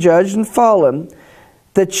is being judged and fallen,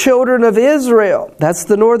 the children of Israel, that's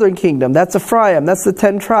the northern kingdom, that's Ephraim, that's the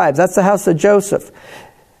 10 tribes, that's the house of Joseph.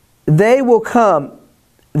 They will come,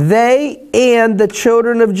 they and the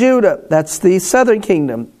children of Judah, that's the southern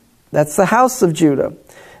kingdom, that's the house of Judah,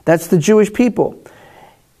 that's the Jewish people.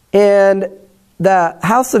 And the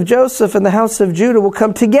house of Joseph and the house of Judah will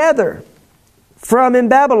come together from in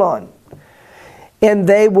Babylon. And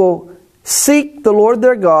they will seek the Lord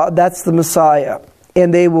their God, that's the Messiah.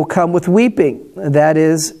 And they will come with weeping, that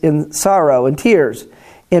is in sorrow and tears,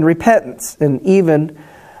 and repentance, and even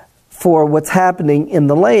for what's happening in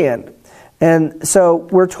the land. And so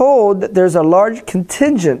we're told that there's a large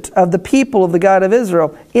contingent of the people of the God of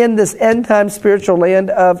Israel in this end-time spiritual land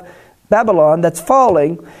of Babylon that's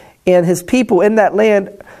falling. and his people in that land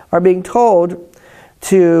are being told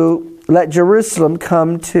to let Jerusalem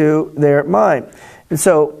come to their mind. And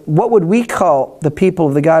so what would we call the people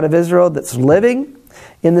of the God of Israel that's living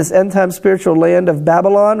in this end-time spiritual land of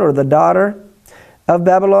Babylon, or the daughter of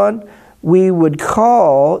Babylon? We would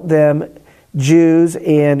call them Jews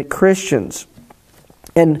and Christians.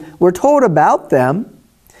 And we're told about them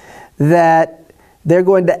that they're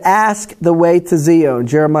going to ask the way to Zion,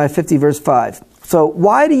 Jeremiah 50 verse 5. So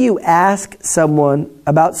why do you ask someone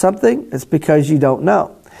about something? It's because you don't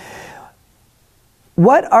know.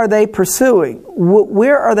 What are they pursuing?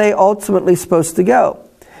 Where are they ultimately supposed to go?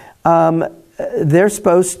 They're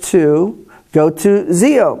supposed to go to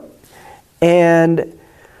Zion. And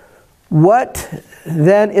what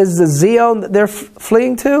then is the Zion that they're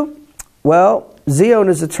fleeing to? Well, Zion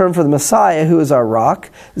is a term for the Messiah, who is our rock.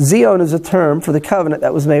 Zion is a term for the covenant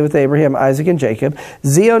that was made with Abraham, Isaac, and Jacob.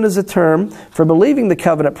 Zion is a term for believing the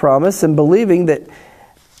covenant promise and believing that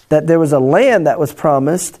there was a land that was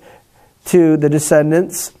promised to the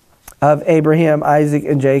descendants of Abraham, Isaac,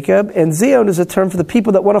 and Jacob. And Zion is a term for the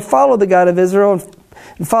people that want to follow the God of Israel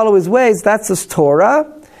and follow his ways. That's his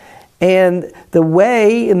Torah. And the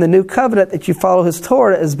way in the new covenant that you follow his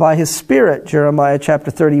Torah is by his Spirit. Jeremiah chapter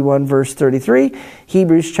 31, verse 33.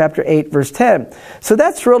 Hebrews chapter 8, verse 10. So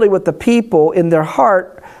that's really what the people in their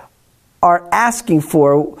heart are asking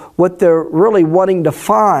for, what they're really wanting to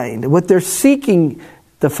find, what they're seeking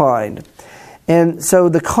to find. And so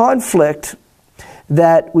the conflict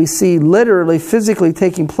that we see literally, physically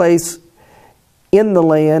taking place in the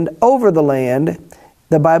land, over the land,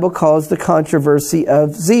 the Bible calls the controversy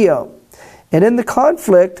of Zion. And in the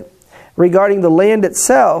conflict regarding the land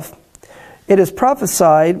itself, it is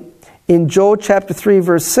prophesied in Joel chapter 3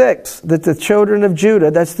 verse 6 that the children of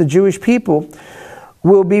Judah, that's the Jewish people,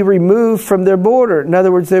 will be removed from their border. In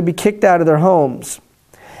other words, they'll be kicked out of their homes.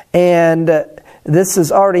 And this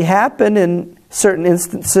has already happened in certain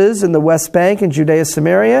instances in the West Bank and Judea,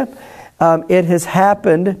 Samaria. It has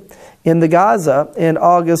happened in the Gaza in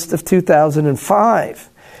August of 2005.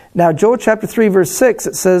 Now, Joel chapter 3, verse 6,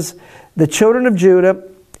 it says, "The children of Judah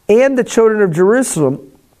and the children of Jerusalem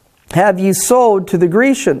have you sold to the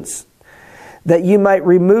Grecians, that you might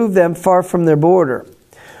remove them far from their border."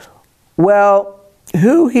 Well,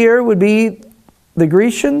 who here would be the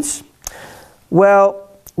Grecians? Well,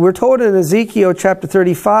 we're told in Ezekiel chapter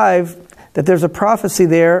 35 that there's a prophecy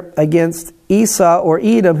there against Esau or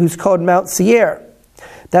Edom, who's called Mount Seir.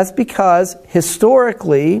 That's because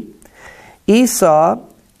historically Esau,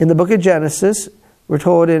 in the book of Genesis, we're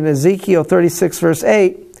told in Ezekiel 36 verse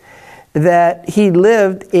 8, that he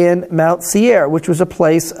lived in Mount Seir, which was a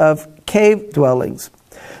place of cave dwellings.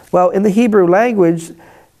 Well, in the Hebrew language,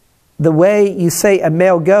 the way you say a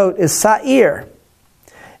male goat is Sa'ir.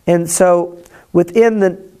 And so within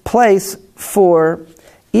the place for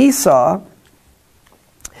Esau,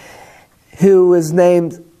 who is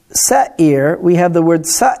named Seir, we have the word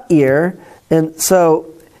Sa'ir, and so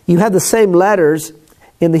you have the same letters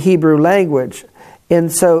in the Hebrew language.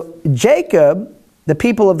 And so Jacob, the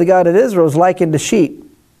people of the God of Israel, is likened to sheep.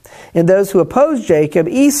 And those who oppose Jacob,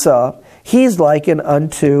 Esau, he's likened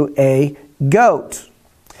unto a goat.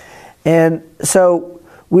 And so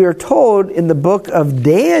we are told in the book of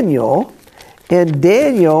Daniel,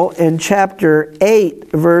 in chapter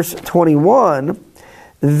 8, verse 21,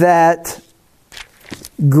 that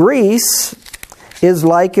Greece is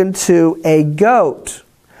likened to a goat.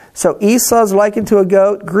 So Esau is likened to a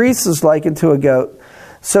goat. Greece is likened to a goat.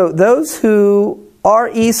 So those who are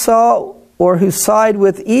Esau or who side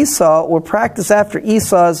with Esau or practice after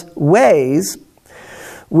Esau's ways,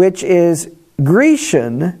 which is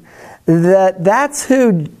Grecian, that's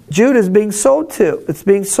who Judah is being sold to. It's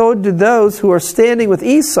being sold to those who are standing with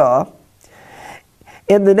Esau,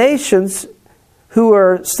 and the nations who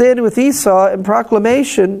are standing with Esau in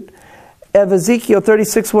proclamation of Ezekiel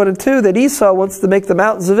 36, 1 and 2, that Esau wants to make the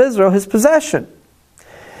mountains of Israel his possession.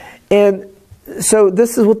 And so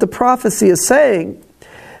this is what the prophecy is saying,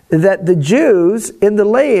 that the Jews in the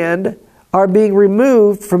land are being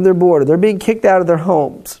removed from their border. They're being kicked out of their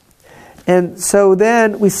homes. And so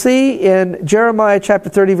then we see in Jeremiah chapter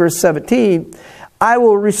 30, verse 17, "I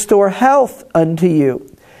will restore health unto you."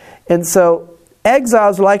 And so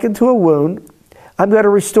exile is likened to a wound. I'm going to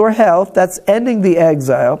restore health. That's ending the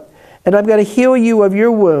exile. And I'm going to heal you of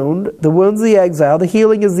your wound. The wound's the exile. The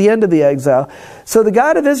healing is the end of the exile. So the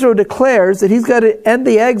God of Israel declares that he's got to end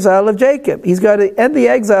the exile of Jacob. He's got to end the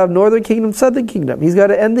exile of northern kingdom, southern kingdom. He's got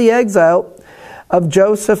to end the exile of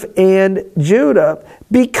Joseph and Judah,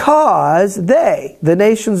 because they, the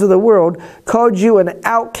nations of the world, called you an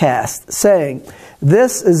outcast, saying,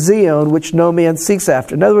 this is Zion, which no man seeks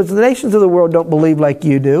after. In other words, the nations of the world don't believe like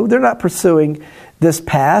you do. They're not pursuing this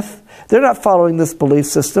path. They're not following this belief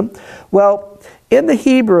system. Well, in the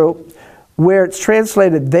Hebrew, where it's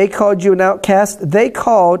translated, they called you an outcast,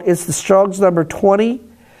 it's the Strong's number 20.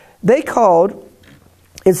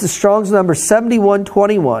 It's the Strong's number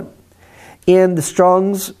 7121. In the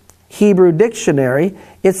Strong's Hebrew dictionary,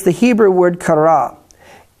 it's the Hebrew word kara.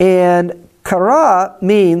 And kara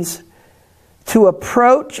means to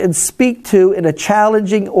approach and speak to in a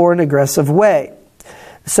challenging or an aggressive way.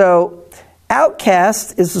 So,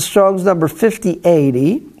 outcast is the Strong's number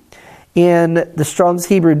 5080. In the Strong's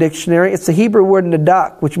Hebrew dictionary, it's the Hebrew word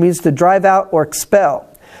nadak, which means to drive out or expel.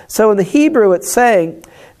 So in the Hebrew, it's saying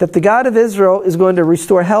that the God of Israel is going to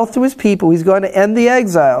restore health to his people. He's going to end the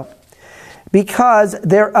exile, because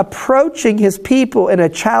they're approaching his people in a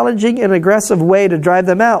challenging and aggressive way to drive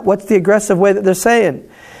them out. What's the aggressive way that they're saying?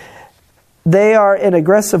 They are in an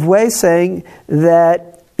aggressive way saying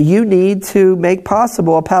that you need to make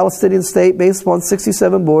possible a Palestinian state based upon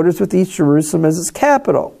 67 borders with East Jerusalem as its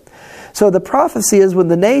capital. So the prophecy is when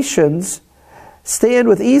the nations stand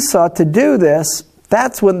with Esau to do this,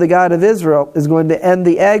 that's when the God of Israel is going to end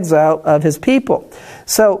the exile of his people.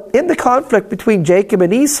 So in the conflict between Jacob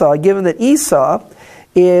and Esau, given that Esau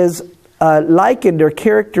is likened or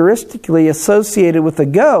characteristically associated with a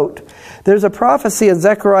goat, there's a prophecy in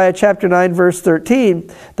Zechariah chapter 9 verse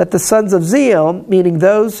 13 that the sons of Zion, meaning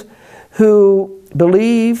those who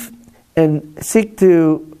believe and seek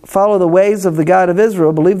to follow the ways of the God of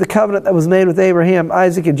Israel, believe the covenant that was made with Abraham,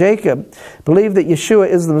 Isaac, and Jacob, believe that Yeshua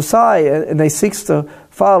is the Messiah, and they seek to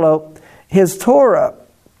follow his Torah,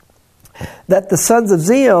 that the sons of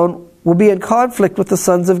Zion will be in conflict with the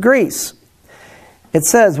sons of Greece. It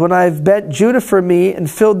says, when I've bent Judah for me and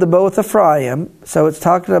filled the bow with Ephraim, so it's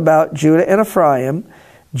talking about Judah and Ephraim,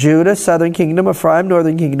 Judah, southern kingdom, Ephraim,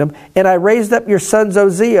 northern kingdom, and I raised up your sons, O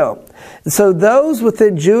Zion. And so those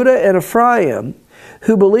within Judah and Ephraim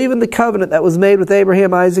who believe in the covenant that was made with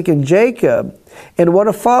Abraham, Isaac, and Jacob, and want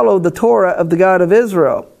to follow the Torah of the God of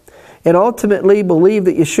Israel, and ultimately believe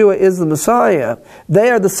that Yeshua is the Messiah, they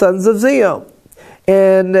are the sons of Zion.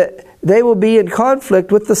 And they will be in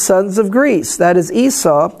conflict with the sons of Greece, that is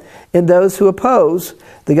Esau, and those who oppose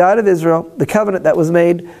the God of Israel, the covenant that was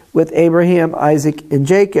made with Abraham, Isaac, and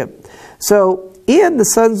Jacob. So, in the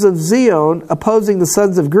sons of Zion opposing the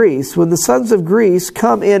sons of Greece, when the sons of Greece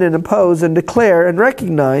come in and oppose and declare and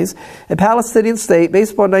recognize a Palestinian state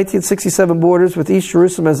based upon 1967 borders with East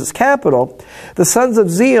Jerusalem as its capital, the sons of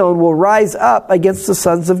Zion will rise up against the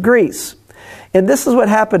sons of Greece. And this is what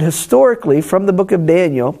happened historically from the book of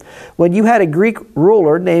Daniel, when you had a Greek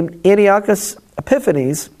ruler named Antiochus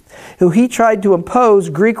Epiphanes, who he tried to impose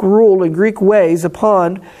Greek rule and Greek ways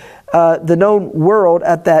upon the known world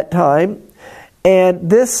at that time. And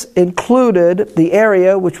this included the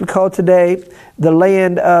area which we call today the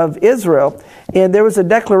land of Israel. And there was a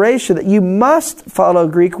declaration that you must follow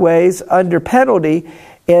Greek ways under penalty,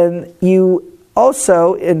 and you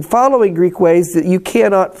also, in following Greek ways, that you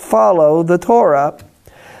cannot follow the Torah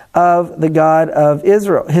of the God of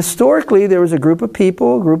Israel. Historically, there was a group of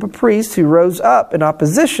people, a group of priests who rose up in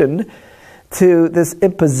opposition to this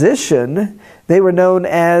imposition. They were known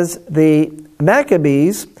as the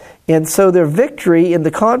Maccabees, and so their victory in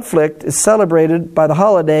the conflict is celebrated by the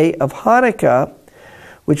holiday of Hanukkah,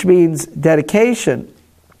 which means dedication.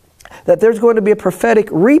 That there's going to be a prophetic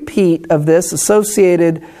repeat of this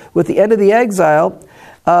associated with the end of the exile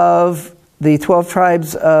of the 12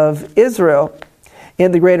 tribes of Israel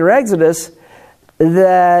in the greater Exodus,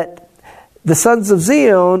 that the sons of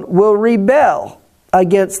Zion will rebel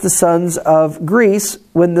against the sons of Greece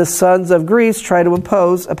when the sons of Greece try to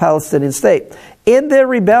impose a Palestinian state. In their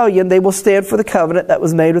rebellion, they will stand for the covenant that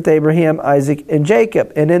was made with Abraham, Isaac, and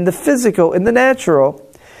Jacob. And in the physical, in the natural,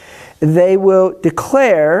 they will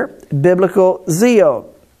declare biblical Zion.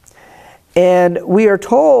 And we are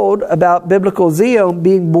told about biblical Zion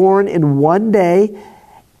being born in one day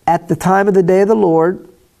at the time of the day of the Lord.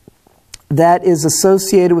 That is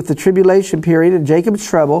associated with the tribulation period and Jacob's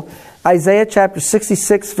trouble. Isaiah chapter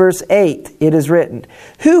 66 verse 8, it is written,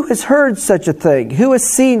 "Who has heard such a thing? Who has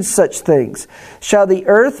seen such things? Shall the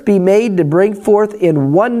earth be made to bring forth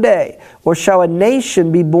in one day, or shall a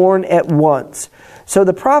nation be born at once?" So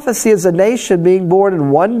the prophecy is a nation being born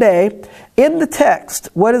in one day. In the text,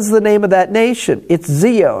 what is the name of that nation? It's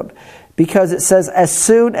Zion, because it says, as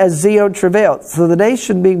soon as Zion travailed. So the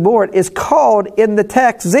nation being born is called in the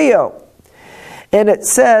text Zion. And it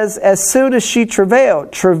says, as soon as she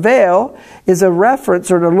travailed. Travail is a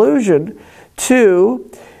reference or an allusion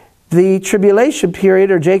to the tribulation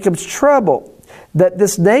period or Jacob's trouble. That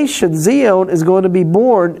this nation, Zion, is going to be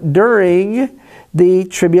born during the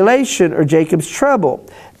tribulation or Jacob's trouble.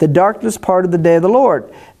 The darkness part of the day of the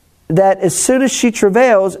Lord. That as soon as she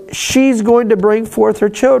travails, she's going to bring forth her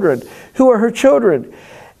children. Who are her children?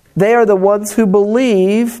 They are the ones who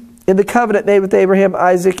believe in the covenant made with Abraham,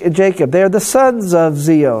 Isaac, and Jacob. They are the sons of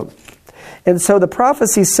Zion. And so the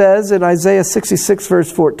prophecy says in Isaiah 66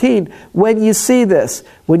 verse 14, when you see this,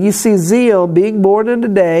 when you see Zion being born in a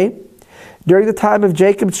day, during the time of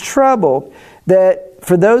Jacob's trouble, that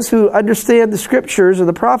for those who understand the scriptures or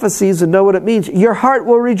the prophecies and know what it means, your heart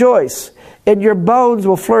will rejoice, and your bones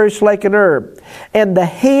will flourish like an herb. And the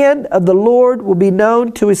hand of the Lord will be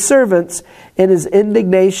known to his servants, and his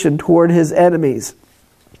indignation toward his enemies.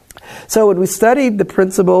 So when we studied the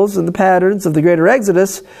principles and the patterns of the greater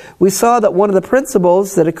Exodus, we saw that one of the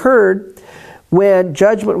principles that occurred when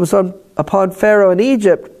judgment was upon Pharaoh in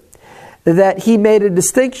Egypt, that he made a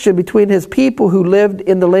distinction between his people who lived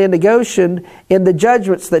in the land of Goshen and the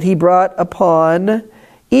judgments that he brought upon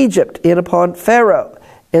Egypt and upon Pharaoh.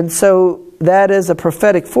 And so that is a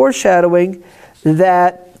prophetic foreshadowing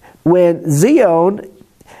that when Zion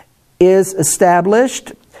is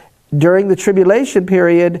established during the tribulation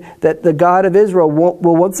period, that the God of Israel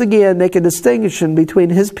will once again make a distinction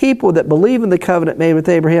between his people that believe in the covenant made with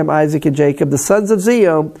Abraham, Isaac, and Jacob, the sons of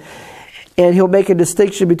Zion, and he'll make a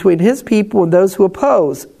distinction between his people and those who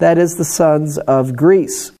oppose, that is, the sons of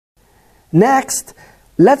Greece. Next,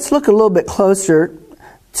 let's look a little bit closer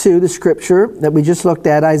to the scripture that we just looked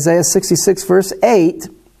at, Isaiah 66 verse 8,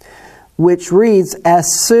 which reads,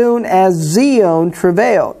 as soon as Zion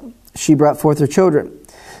travailed, she brought forth her children.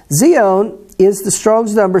 Zion is the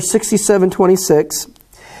Strong's number 6726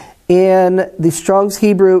 in the Strong's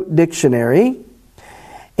Hebrew Dictionary.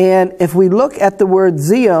 And if we look at the word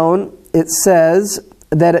Zion, it says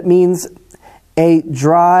that it means a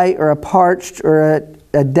dry or a parched or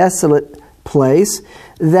a desolate place,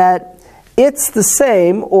 that it's the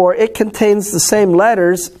same, or it contains the same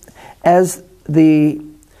letters as the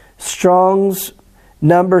Strong's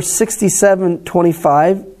number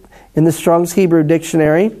 6725 in the Strong's Hebrew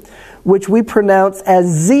Dictionary, which we pronounce as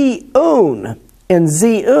Zion. And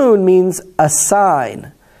Zion means a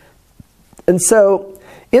sign. And so,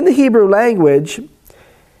 in the Hebrew language,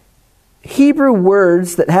 Hebrew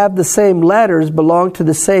words that have the same letters belong to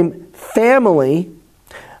the same family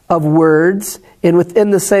of words, and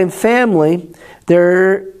within the same family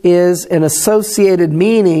there is an associated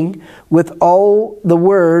meaning with all the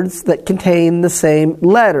words that contain the same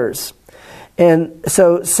letters. And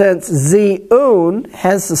so since Zion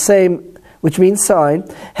has the same, which means sign,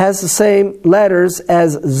 has the same letters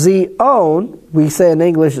as Zion, we say in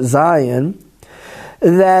English Zion,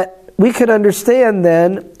 that we could understand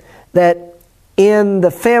then that in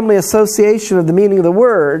the family association of the meaning of the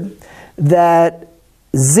word, that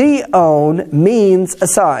Zion means a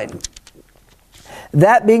sign.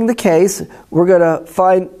 That being the case, we're going to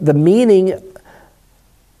find the meaning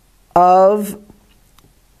of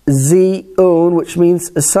Zion, which means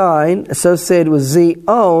a sign, associated with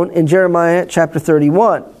Zion, in Jeremiah chapter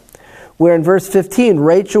 31, where in verse 15,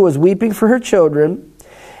 Rachel was weeping for her children,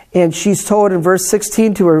 and she's told in verse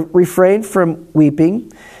 16 to refrain from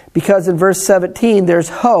weeping, because in verse 17, there's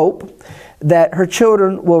hope that her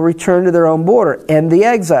children will return to their own border and the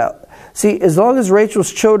exile. See, as long as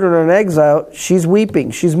Rachel's children are in exile, she's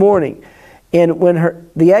weeping, she's mourning. And when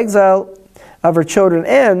the exile of her children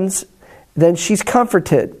ends, then she's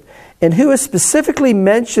comforted. And who is specifically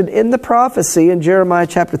mentioned in the prophecy in Jeremiah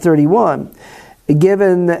chapter 31,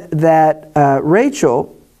 given that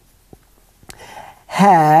Rachel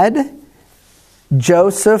had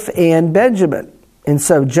Joseph and Benjamin. And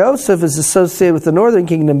so Joseph is associated with the northern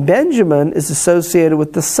kingdom. Benjamin is associated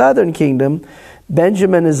with the southern kingdom.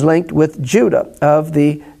 Benjamin is linked with Judah of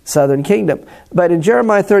the southern kingdom. But in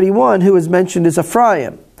Jeremiah 31, who is mentioned is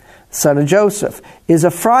Ephraim, son of Joseph. Is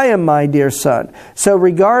Ephraim my dear son? So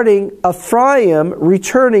regarding Ephraim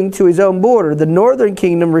returning to his own border, the northern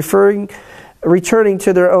kingdom returning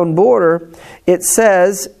to their own border, it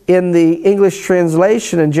says in the English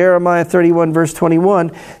translation in Jeremiah 31 verse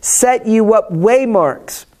 21, set you up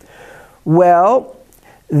waymarks. Well,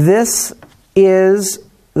 this is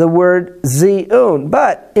the word Zion,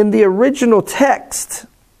 but in the original text,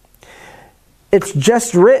 it's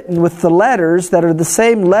just written with the letters that are the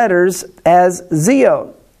same letters as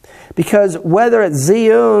Zion. Because whether it's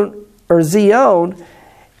Zion or Zion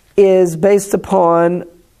is based upon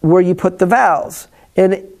where you put the vowels.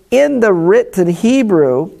 And in the written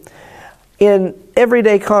Hebrew, in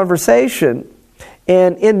everyday conversation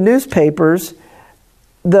and in newspapers,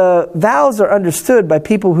 the vowels are understood by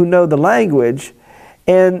people who know the language.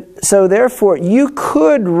 And so therefore, you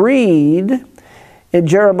could read in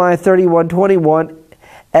Jeremiah 31:21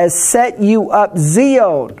 as set you up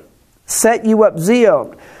Zion. Set you up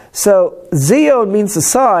Zion. So Zion means the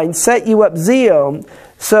sign, set you up Zion.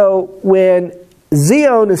 So when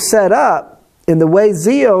Zion is set up, in the way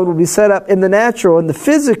Zion will be set up in the natural and the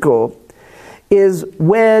physical, is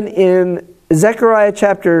when in Zechariah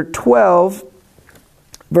chapter 12,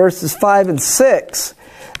 verses 5 and 6,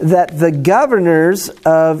 that the governors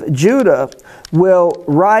of Judah will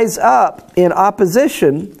rise up in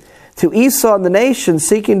opposition to Esau and the nation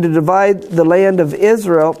seeking to divide the land of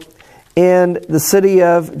Israel and the city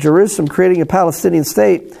of Jerusalem, creating a Palestinian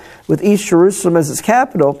state with East Jerusalem as its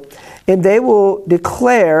capital. And they will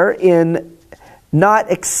declare, in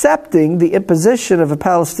not accepting the imposition of a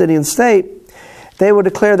Palestinian state, they will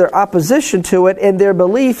declare their opposition to it and their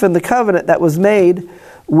belief in the covenant that was made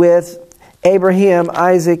with Abraham,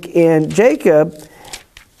 Isaac, and Jacob.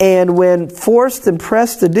 And when forced and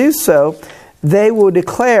pressed to do so, they will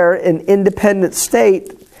declare an independent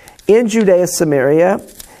state in Judea, Samaria,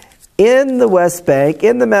 in the West Bank,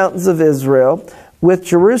 in the mountains of Israel, with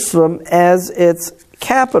Jerusalem as its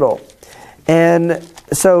capital. And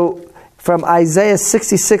so from Isaiah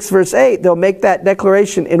 66 verse 8, they'll make that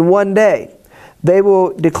declaration in one day. They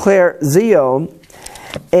will declare Zion.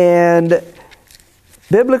 And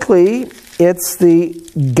biblically, it's the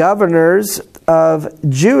governors of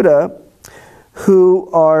Judah who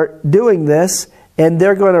are doing this, and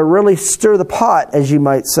they're going to really stir the pot, as you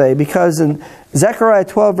might say, because in Zechariah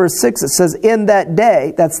 12 verse 6 it says, in that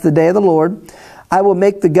day, that's the day of the Lord, I will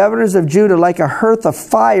make the governors of Judah like a hearth of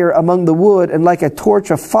fire among the wood, and like a torch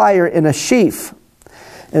of fire in a sheaf.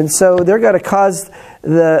 And so they're going to cause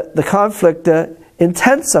the conflict to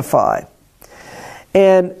intensify.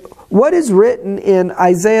 And what is written in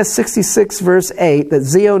Isaiah 66 verse 8, that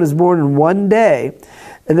Zion is born in one day,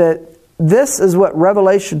 that this is what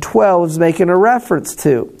Revelation 12 is making a reference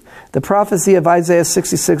to. The prophecy of Isaiah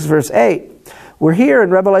 66 verse 8. We're here in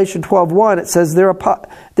Revelation 12:1, it says,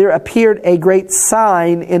 there appeared a great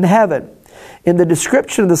sign in heaven. In the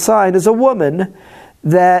description of the sign is a woman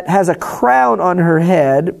that has a crown on her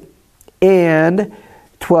head and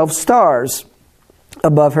 12 stars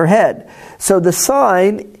above her head. So the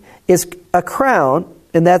sign is a crown,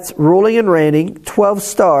 and that's ruling and reigning, 12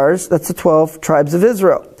 stars, that's the 12 tribes of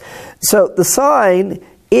Israel. So the sign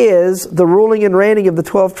is the ruling and reigning of the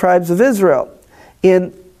 12 tribes of Israel.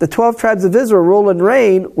 In the 12 tribes of Israel rule and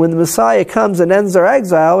reign when the Messiah comes and ends their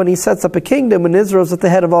exile, and he sets up a kingdom, and Israel's at the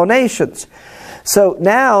head of all nations. So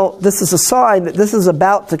now this is a sign that this is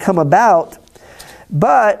about to come about.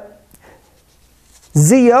 But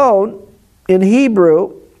Zion in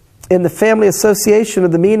Hebrew, in the family association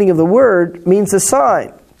of the meaning of the word, means a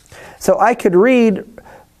sign. So I could read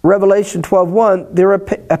Revelation 12:1, there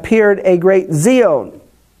appeared a great Zion.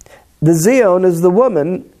 The Zion is the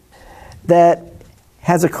woman that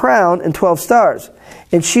has a crown and 12 stars.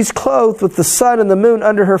 And she's clothed with the sun and the moon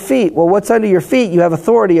under her feet. Well, what's under your feet you have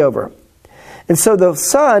authority over. And so the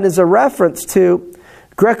sun is a reference to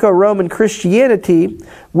Greco-Roman Christianity,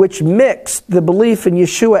 which mixed the belief in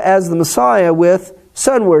Yeshua as the Messiah with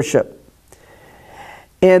sun worship.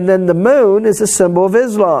 And then the moon is a symbol of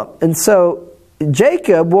Islam. And so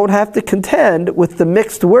Jacob won't have to contend with the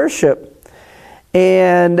mixed worship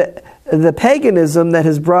and the paganism that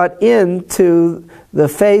has brought into the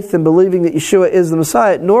faith and believing that Yeshua is the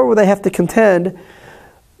Messiah, nor will they have to contend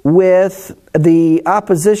with the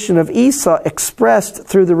opposition of Esau expressed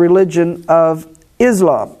through the religion of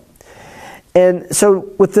Islam. And so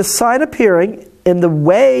with this sign appearing, in the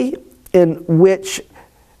way in which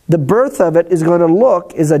the birth of it is going to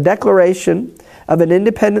look is a declaration of an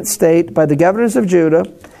independent state by the governors of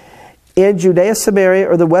Judah in Judea, Samaria,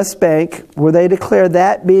 or the West Bank, where they declare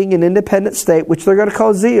that being an independent state, which they're going to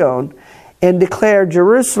call Zion, and declare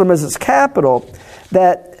Jerusalem as its capital,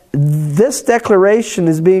 that this declaration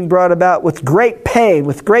is being brought about with great pain,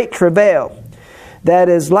 with great travail, that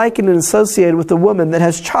is likened and associated with the woman that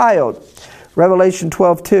has child. Revelation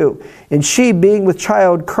 12:2. And she, being with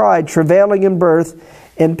child, cried, travailing in birth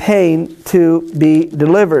and pain to be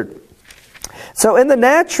delivered. So in the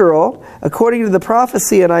natural, according to the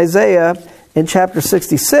prophecy in Isaiah in chapter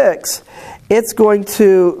 66, it's going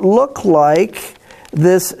to look like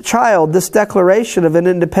this child, this declaration of an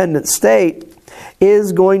independent state,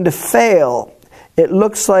 is going to fail. It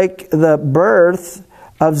looks like the birth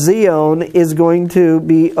of Zion is going to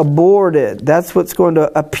be aborted. That's what's going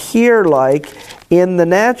to appear like in the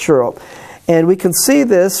natural. And we can see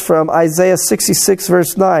this from Isaiah 66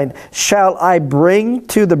 verse 9. Shall I bring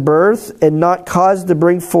to the birth and not cause to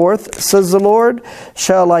bring forth, says the Lord?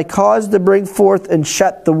 Shall I cause to bring forth and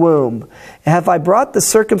shut the womb? Have I brought the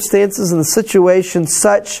circumstances and the situation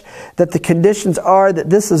such that the conditions are that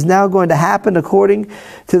this is now going to happen according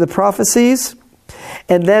to the prophecies?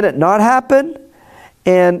 And then it not happen?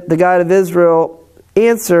 And the God of Israel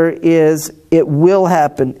answer is, it will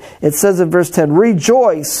happen. It says in verse 10,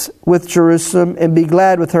 rejoice with Jerusalem and be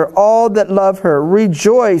glad with her, all that love her.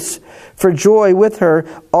 Rejoice for joy with her,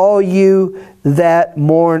 all you that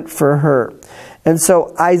mourn for her. And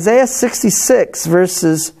so Isaiah 66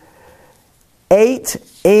 verses 8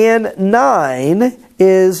 and 9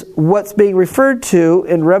 is what's being referred to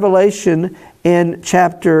in Revelation in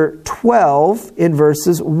chapter 12 in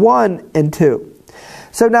verses 1 and 2.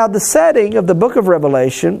 So now the setting of the book of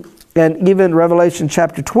Revelation, and even Revelation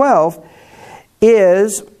chapter 12,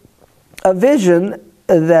 is a vision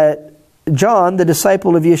that John, the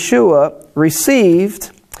disciple of Yeshua,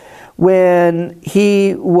 received when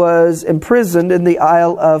he was imprisoned in the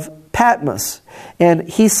Isle of Patmos. And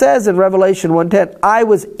he says in Revelation 1:10, I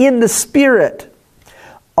was in the Spirit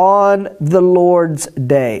on the Lord's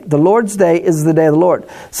day. The Lord's day is the day of the Lord.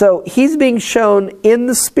 So he's being shown in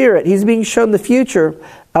the Spirit. He's being shown the future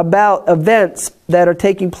about events that are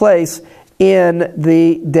taking place in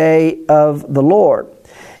the day of the Lord.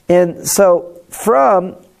 And so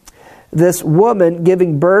from this woman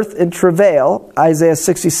giving birth in travail, Isaiah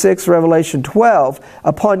 66, Revelation 12,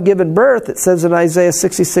 upon giving birth, it says in Isaiah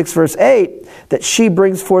 66 verse 8, that she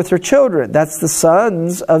brings forth her children. That's the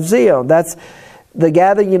sons of Zion. That's the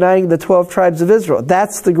gathering uniting the 12 tribes of Israel.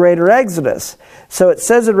 That's the greater Exodus. So it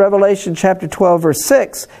says in Revelation chapter 12 verse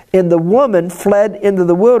 6, and the woman fled into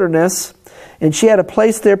the wilderness, and she had a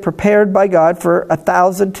place there prepared by God for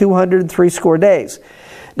 1,260 days.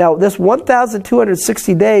 Now this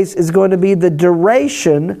 1,260 days is going to be the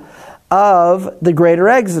duration of the greater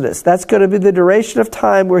Exodus. That's going to be the duration of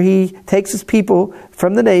time where he takes his people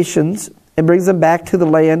from the nations and brings them back to the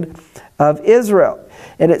land of Israel.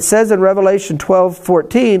 And it says in Revelation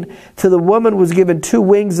 12:14, to the woman was given 2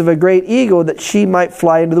 wings of a great eagle that she might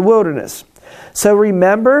fly into the wilderness. So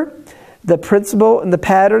remember the principle and the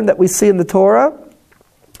pattern that we see in the Torah?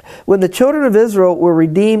 When the children of Israel were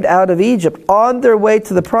redeemed out of Egypt, on their way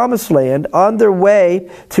to the promised land, on their way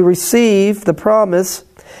to receive the promise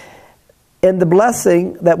and the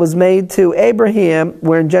blessing that was made to Abraham,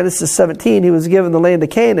 where in Genesis 17 he was given the land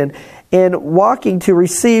of Canaan, and walking to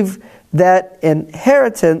receive that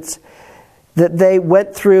inheritance, that they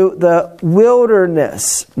went through the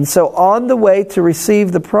wilderness. And so on the way to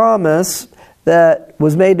receive the promise that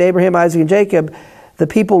was made to Abraham, Isaac, and Jacob, the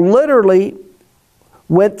people literally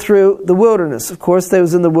went through the wilderness. Of course, they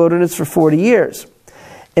was in the wilderness for 40 years.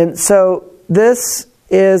 And so this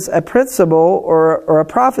is a principle or a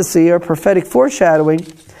prophecy or a prophetic foreshadowing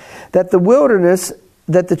that the wilderness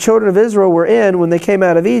that the children of Israel were in when they came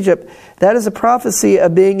out of Egypt, that is a prophecy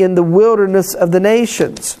of being in the wilderness of the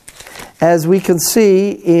nations, as we can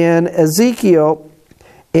see in Ezekiel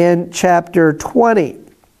in chapter 20.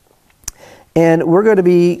 And we're going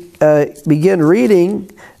to begin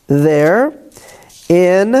reading there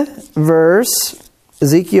in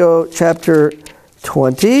Ezekiel chapter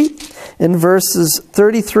 20, in verses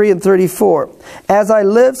 33 and 34. As I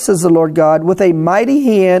live, says the Lord God, with a mighty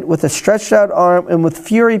hand, with a stretched out arm, and with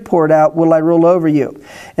fury poured out, will I rule over you.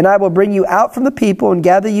 And I will bring you out from the people, and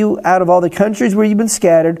gather you out of all the countries where you've been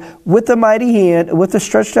scattered, with a mighty hand, and with a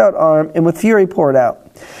stretched out arm, and with fury poured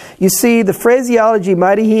out. You see, the phraseology,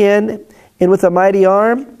 mighty hand, and with a mighty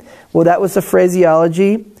arm, well, that was the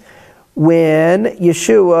phraseology when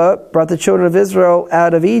Yeshua brought the children of Israel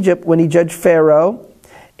out of Egypt, when he judged Pharaoh,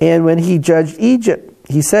 and when he judged Egypt.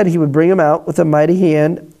 He said he would bring them out with a mighty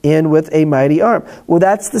hand and with a mighty arm. Well,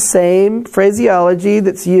 that's the same phraseology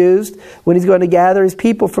that's used when he's going to gather his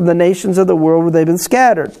people from the nations of the world where they've been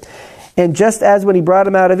scattered. And just as when he brought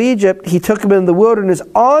them out of Egypt, he took them in the wilderness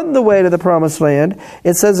on the way to the promised land.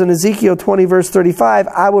 It says in Ezekiel 20 verse 35,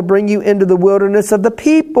 I will bring you into the wilderness of the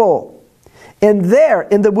people. And there,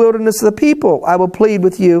 in the wilderness of the people, I will plead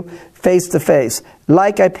with you face to face.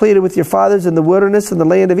 Like I pleaded with your fathers in the wilderness in the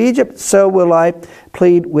land of Egypt, so will I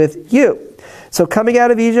plead with you. So coming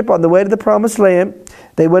out of Egypt on the way to the promised land,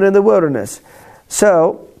 they went in the wilderness.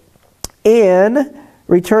 So, in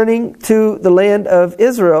returning to the land of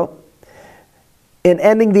Israel, in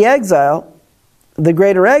ending the exile, the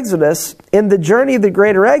greater Exodus, in the journey of the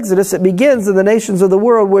greater Exodus, it begins in the nations of the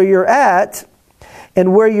world where you're at.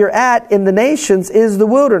 And where you're at in the nations is the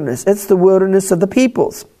wilderness. It's the wilderness of the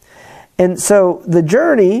peoples. And so the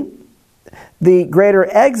journey the greater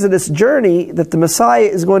Exodus journey that the Messiah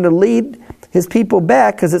is going to lead his people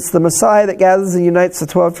back, because it's the Messiah that gathers and unites the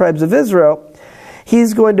 12 tribes of Israel.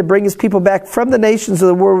 He's going to bring his people back from the nations of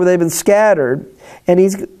the world where they've been scattered, and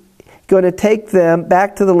he's going to take them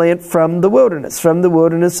back to the land from the wilderness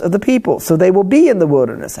of the people. So they will be in the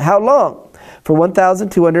wilderness. How long? For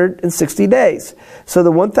 1,260 days. So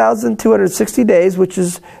the 1,260 days, which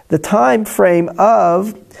is the time frame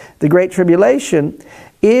of the Great Tribulation,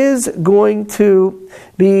 is going to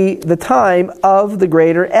be the time of the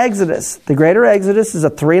greater Exodus. The greater Exodus is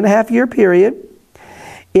a 3.5-year period.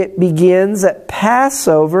 It begins at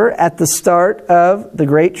Passover at the start of the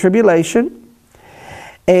Great Tribulation.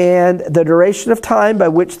 And the duration of time by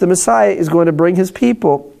which the Messiah is going to bring his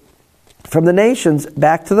people from the nations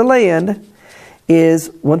back to the land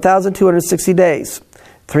is 1,260 days,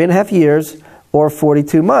 3.5 years, or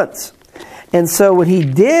 42 months. And so when he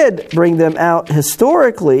did bring them out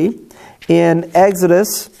historically in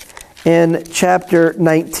Exodus in chapter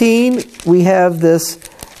 19, we have this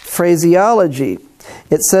phraseology.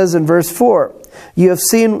 It says in verse 4, "You have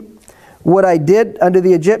seen what I did unto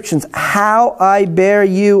the Egyptians, how I bare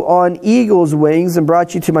you on eagle's wings and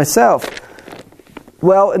brought you to myself."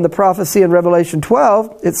 Well, in the prophecy in Revelation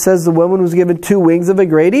 12, it says the woman was given 2 wings of a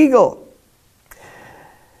great eagle,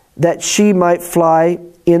 that she might fly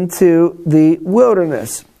into the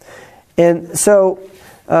wilderness. And so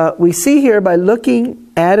we see here, by looking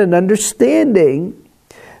at and understanding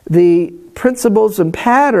the principles and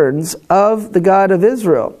patterns of the God of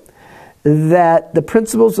Israel, that the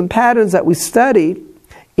principles and patterns that we study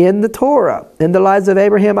in the Torah, in the lives of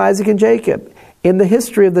Abraham, Isaac, and Jacob, in the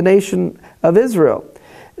history of the nation of Israel,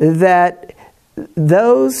 that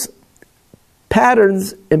those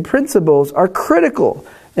patterns and principles are critical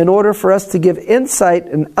in order for us to give insight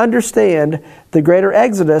and understand the greater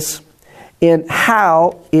Exodus in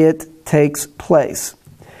how it takes place.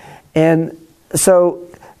 And so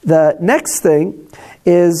the next thing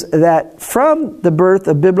is that from the birth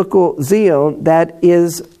of biblical Zion, that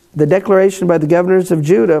is the declaration by the governors of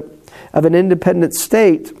Judah of an independent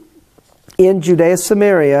state in Judea,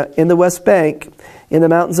 Samaria, in the West Bank, in the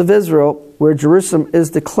mountains of Israel, where Jerusalem is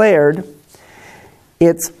declared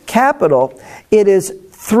its capital, it is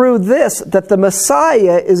through this that the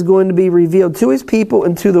Messiah is going to be revealed to his people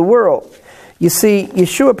and to the world. You see,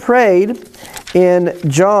 Yeshua prayed in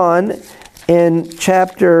John in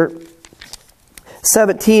chapter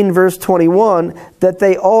 17, verse 21, that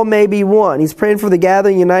they all may be one. He's praying for the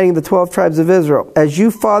gathering, uniting the 12 tribes of Israel. "As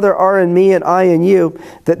you, Father, are in me and I in you,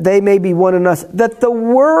 that they may be one in us, that the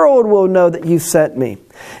world will know that you sent me."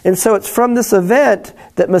 And so it's from this event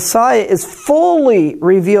that Messiah is fully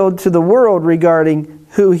revealed to the world regarding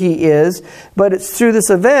who he is, but it's through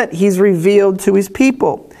this event he's revealed to his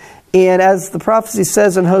people. And as the prophecy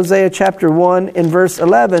says in Hosea chapter 1 and verse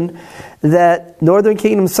 11, that northern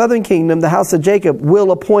kingdom, southern kingdom, the house of Jacob,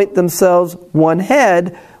 will appoint themselves one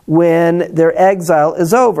head when their exile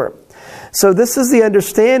is over. So this is the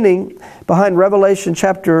understanding behind Revelation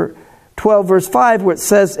chapter 12 verse 5, where it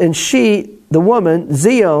says, "And she," the woman,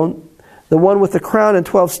 Zion, the one with the crown and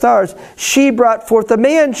 12 stars, "she brought forth a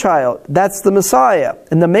man-child." That's the Messiah.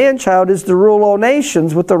 And the man-child is to rule all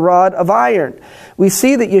nations with a rod of iron. We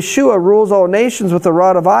see that Yeshua rules all nations with a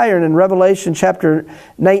rod of iron in Revelation chapter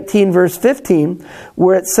 19, verse 15,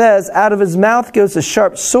 where it says, "Out of his mouth goes a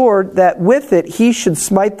sharp sword, that with it he should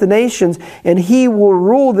smite the nations, and he will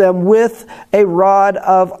rule them with a rod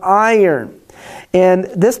of iron." And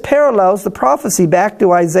this parallels the prophecy back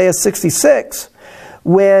to Isaiah 66,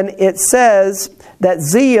 when it says that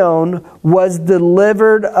Zion was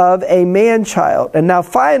delivered of a man-child. And now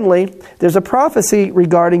finally, there's a prophecy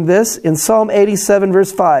regarding this in Psalm 87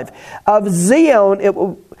 verse 5. "Of Zion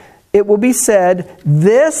it will be said,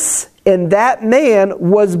 this and that man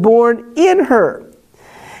was born in her."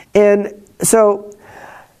 And so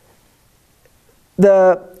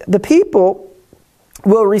the people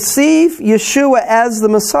will receive Yeshua as the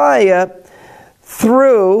Messiah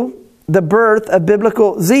through the birth of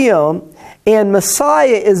biblical Zion, and Messiah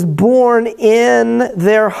is born in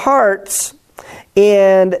their hearts,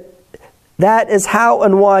 and that is how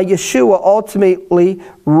and why Yeshua ultimately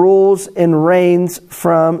rules and reigns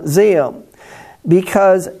from Zion,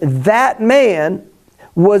 because that man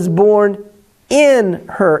was born in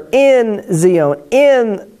her, in Zion,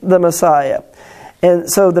 in the Messiah. And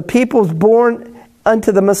so the people's born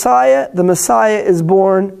unto the Messiah is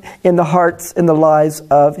born in the hearts and the lives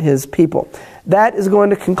of his people. That is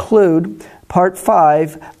going to conclude part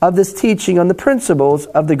 5 of this teaching on the principles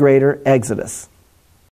of the greater Exodus.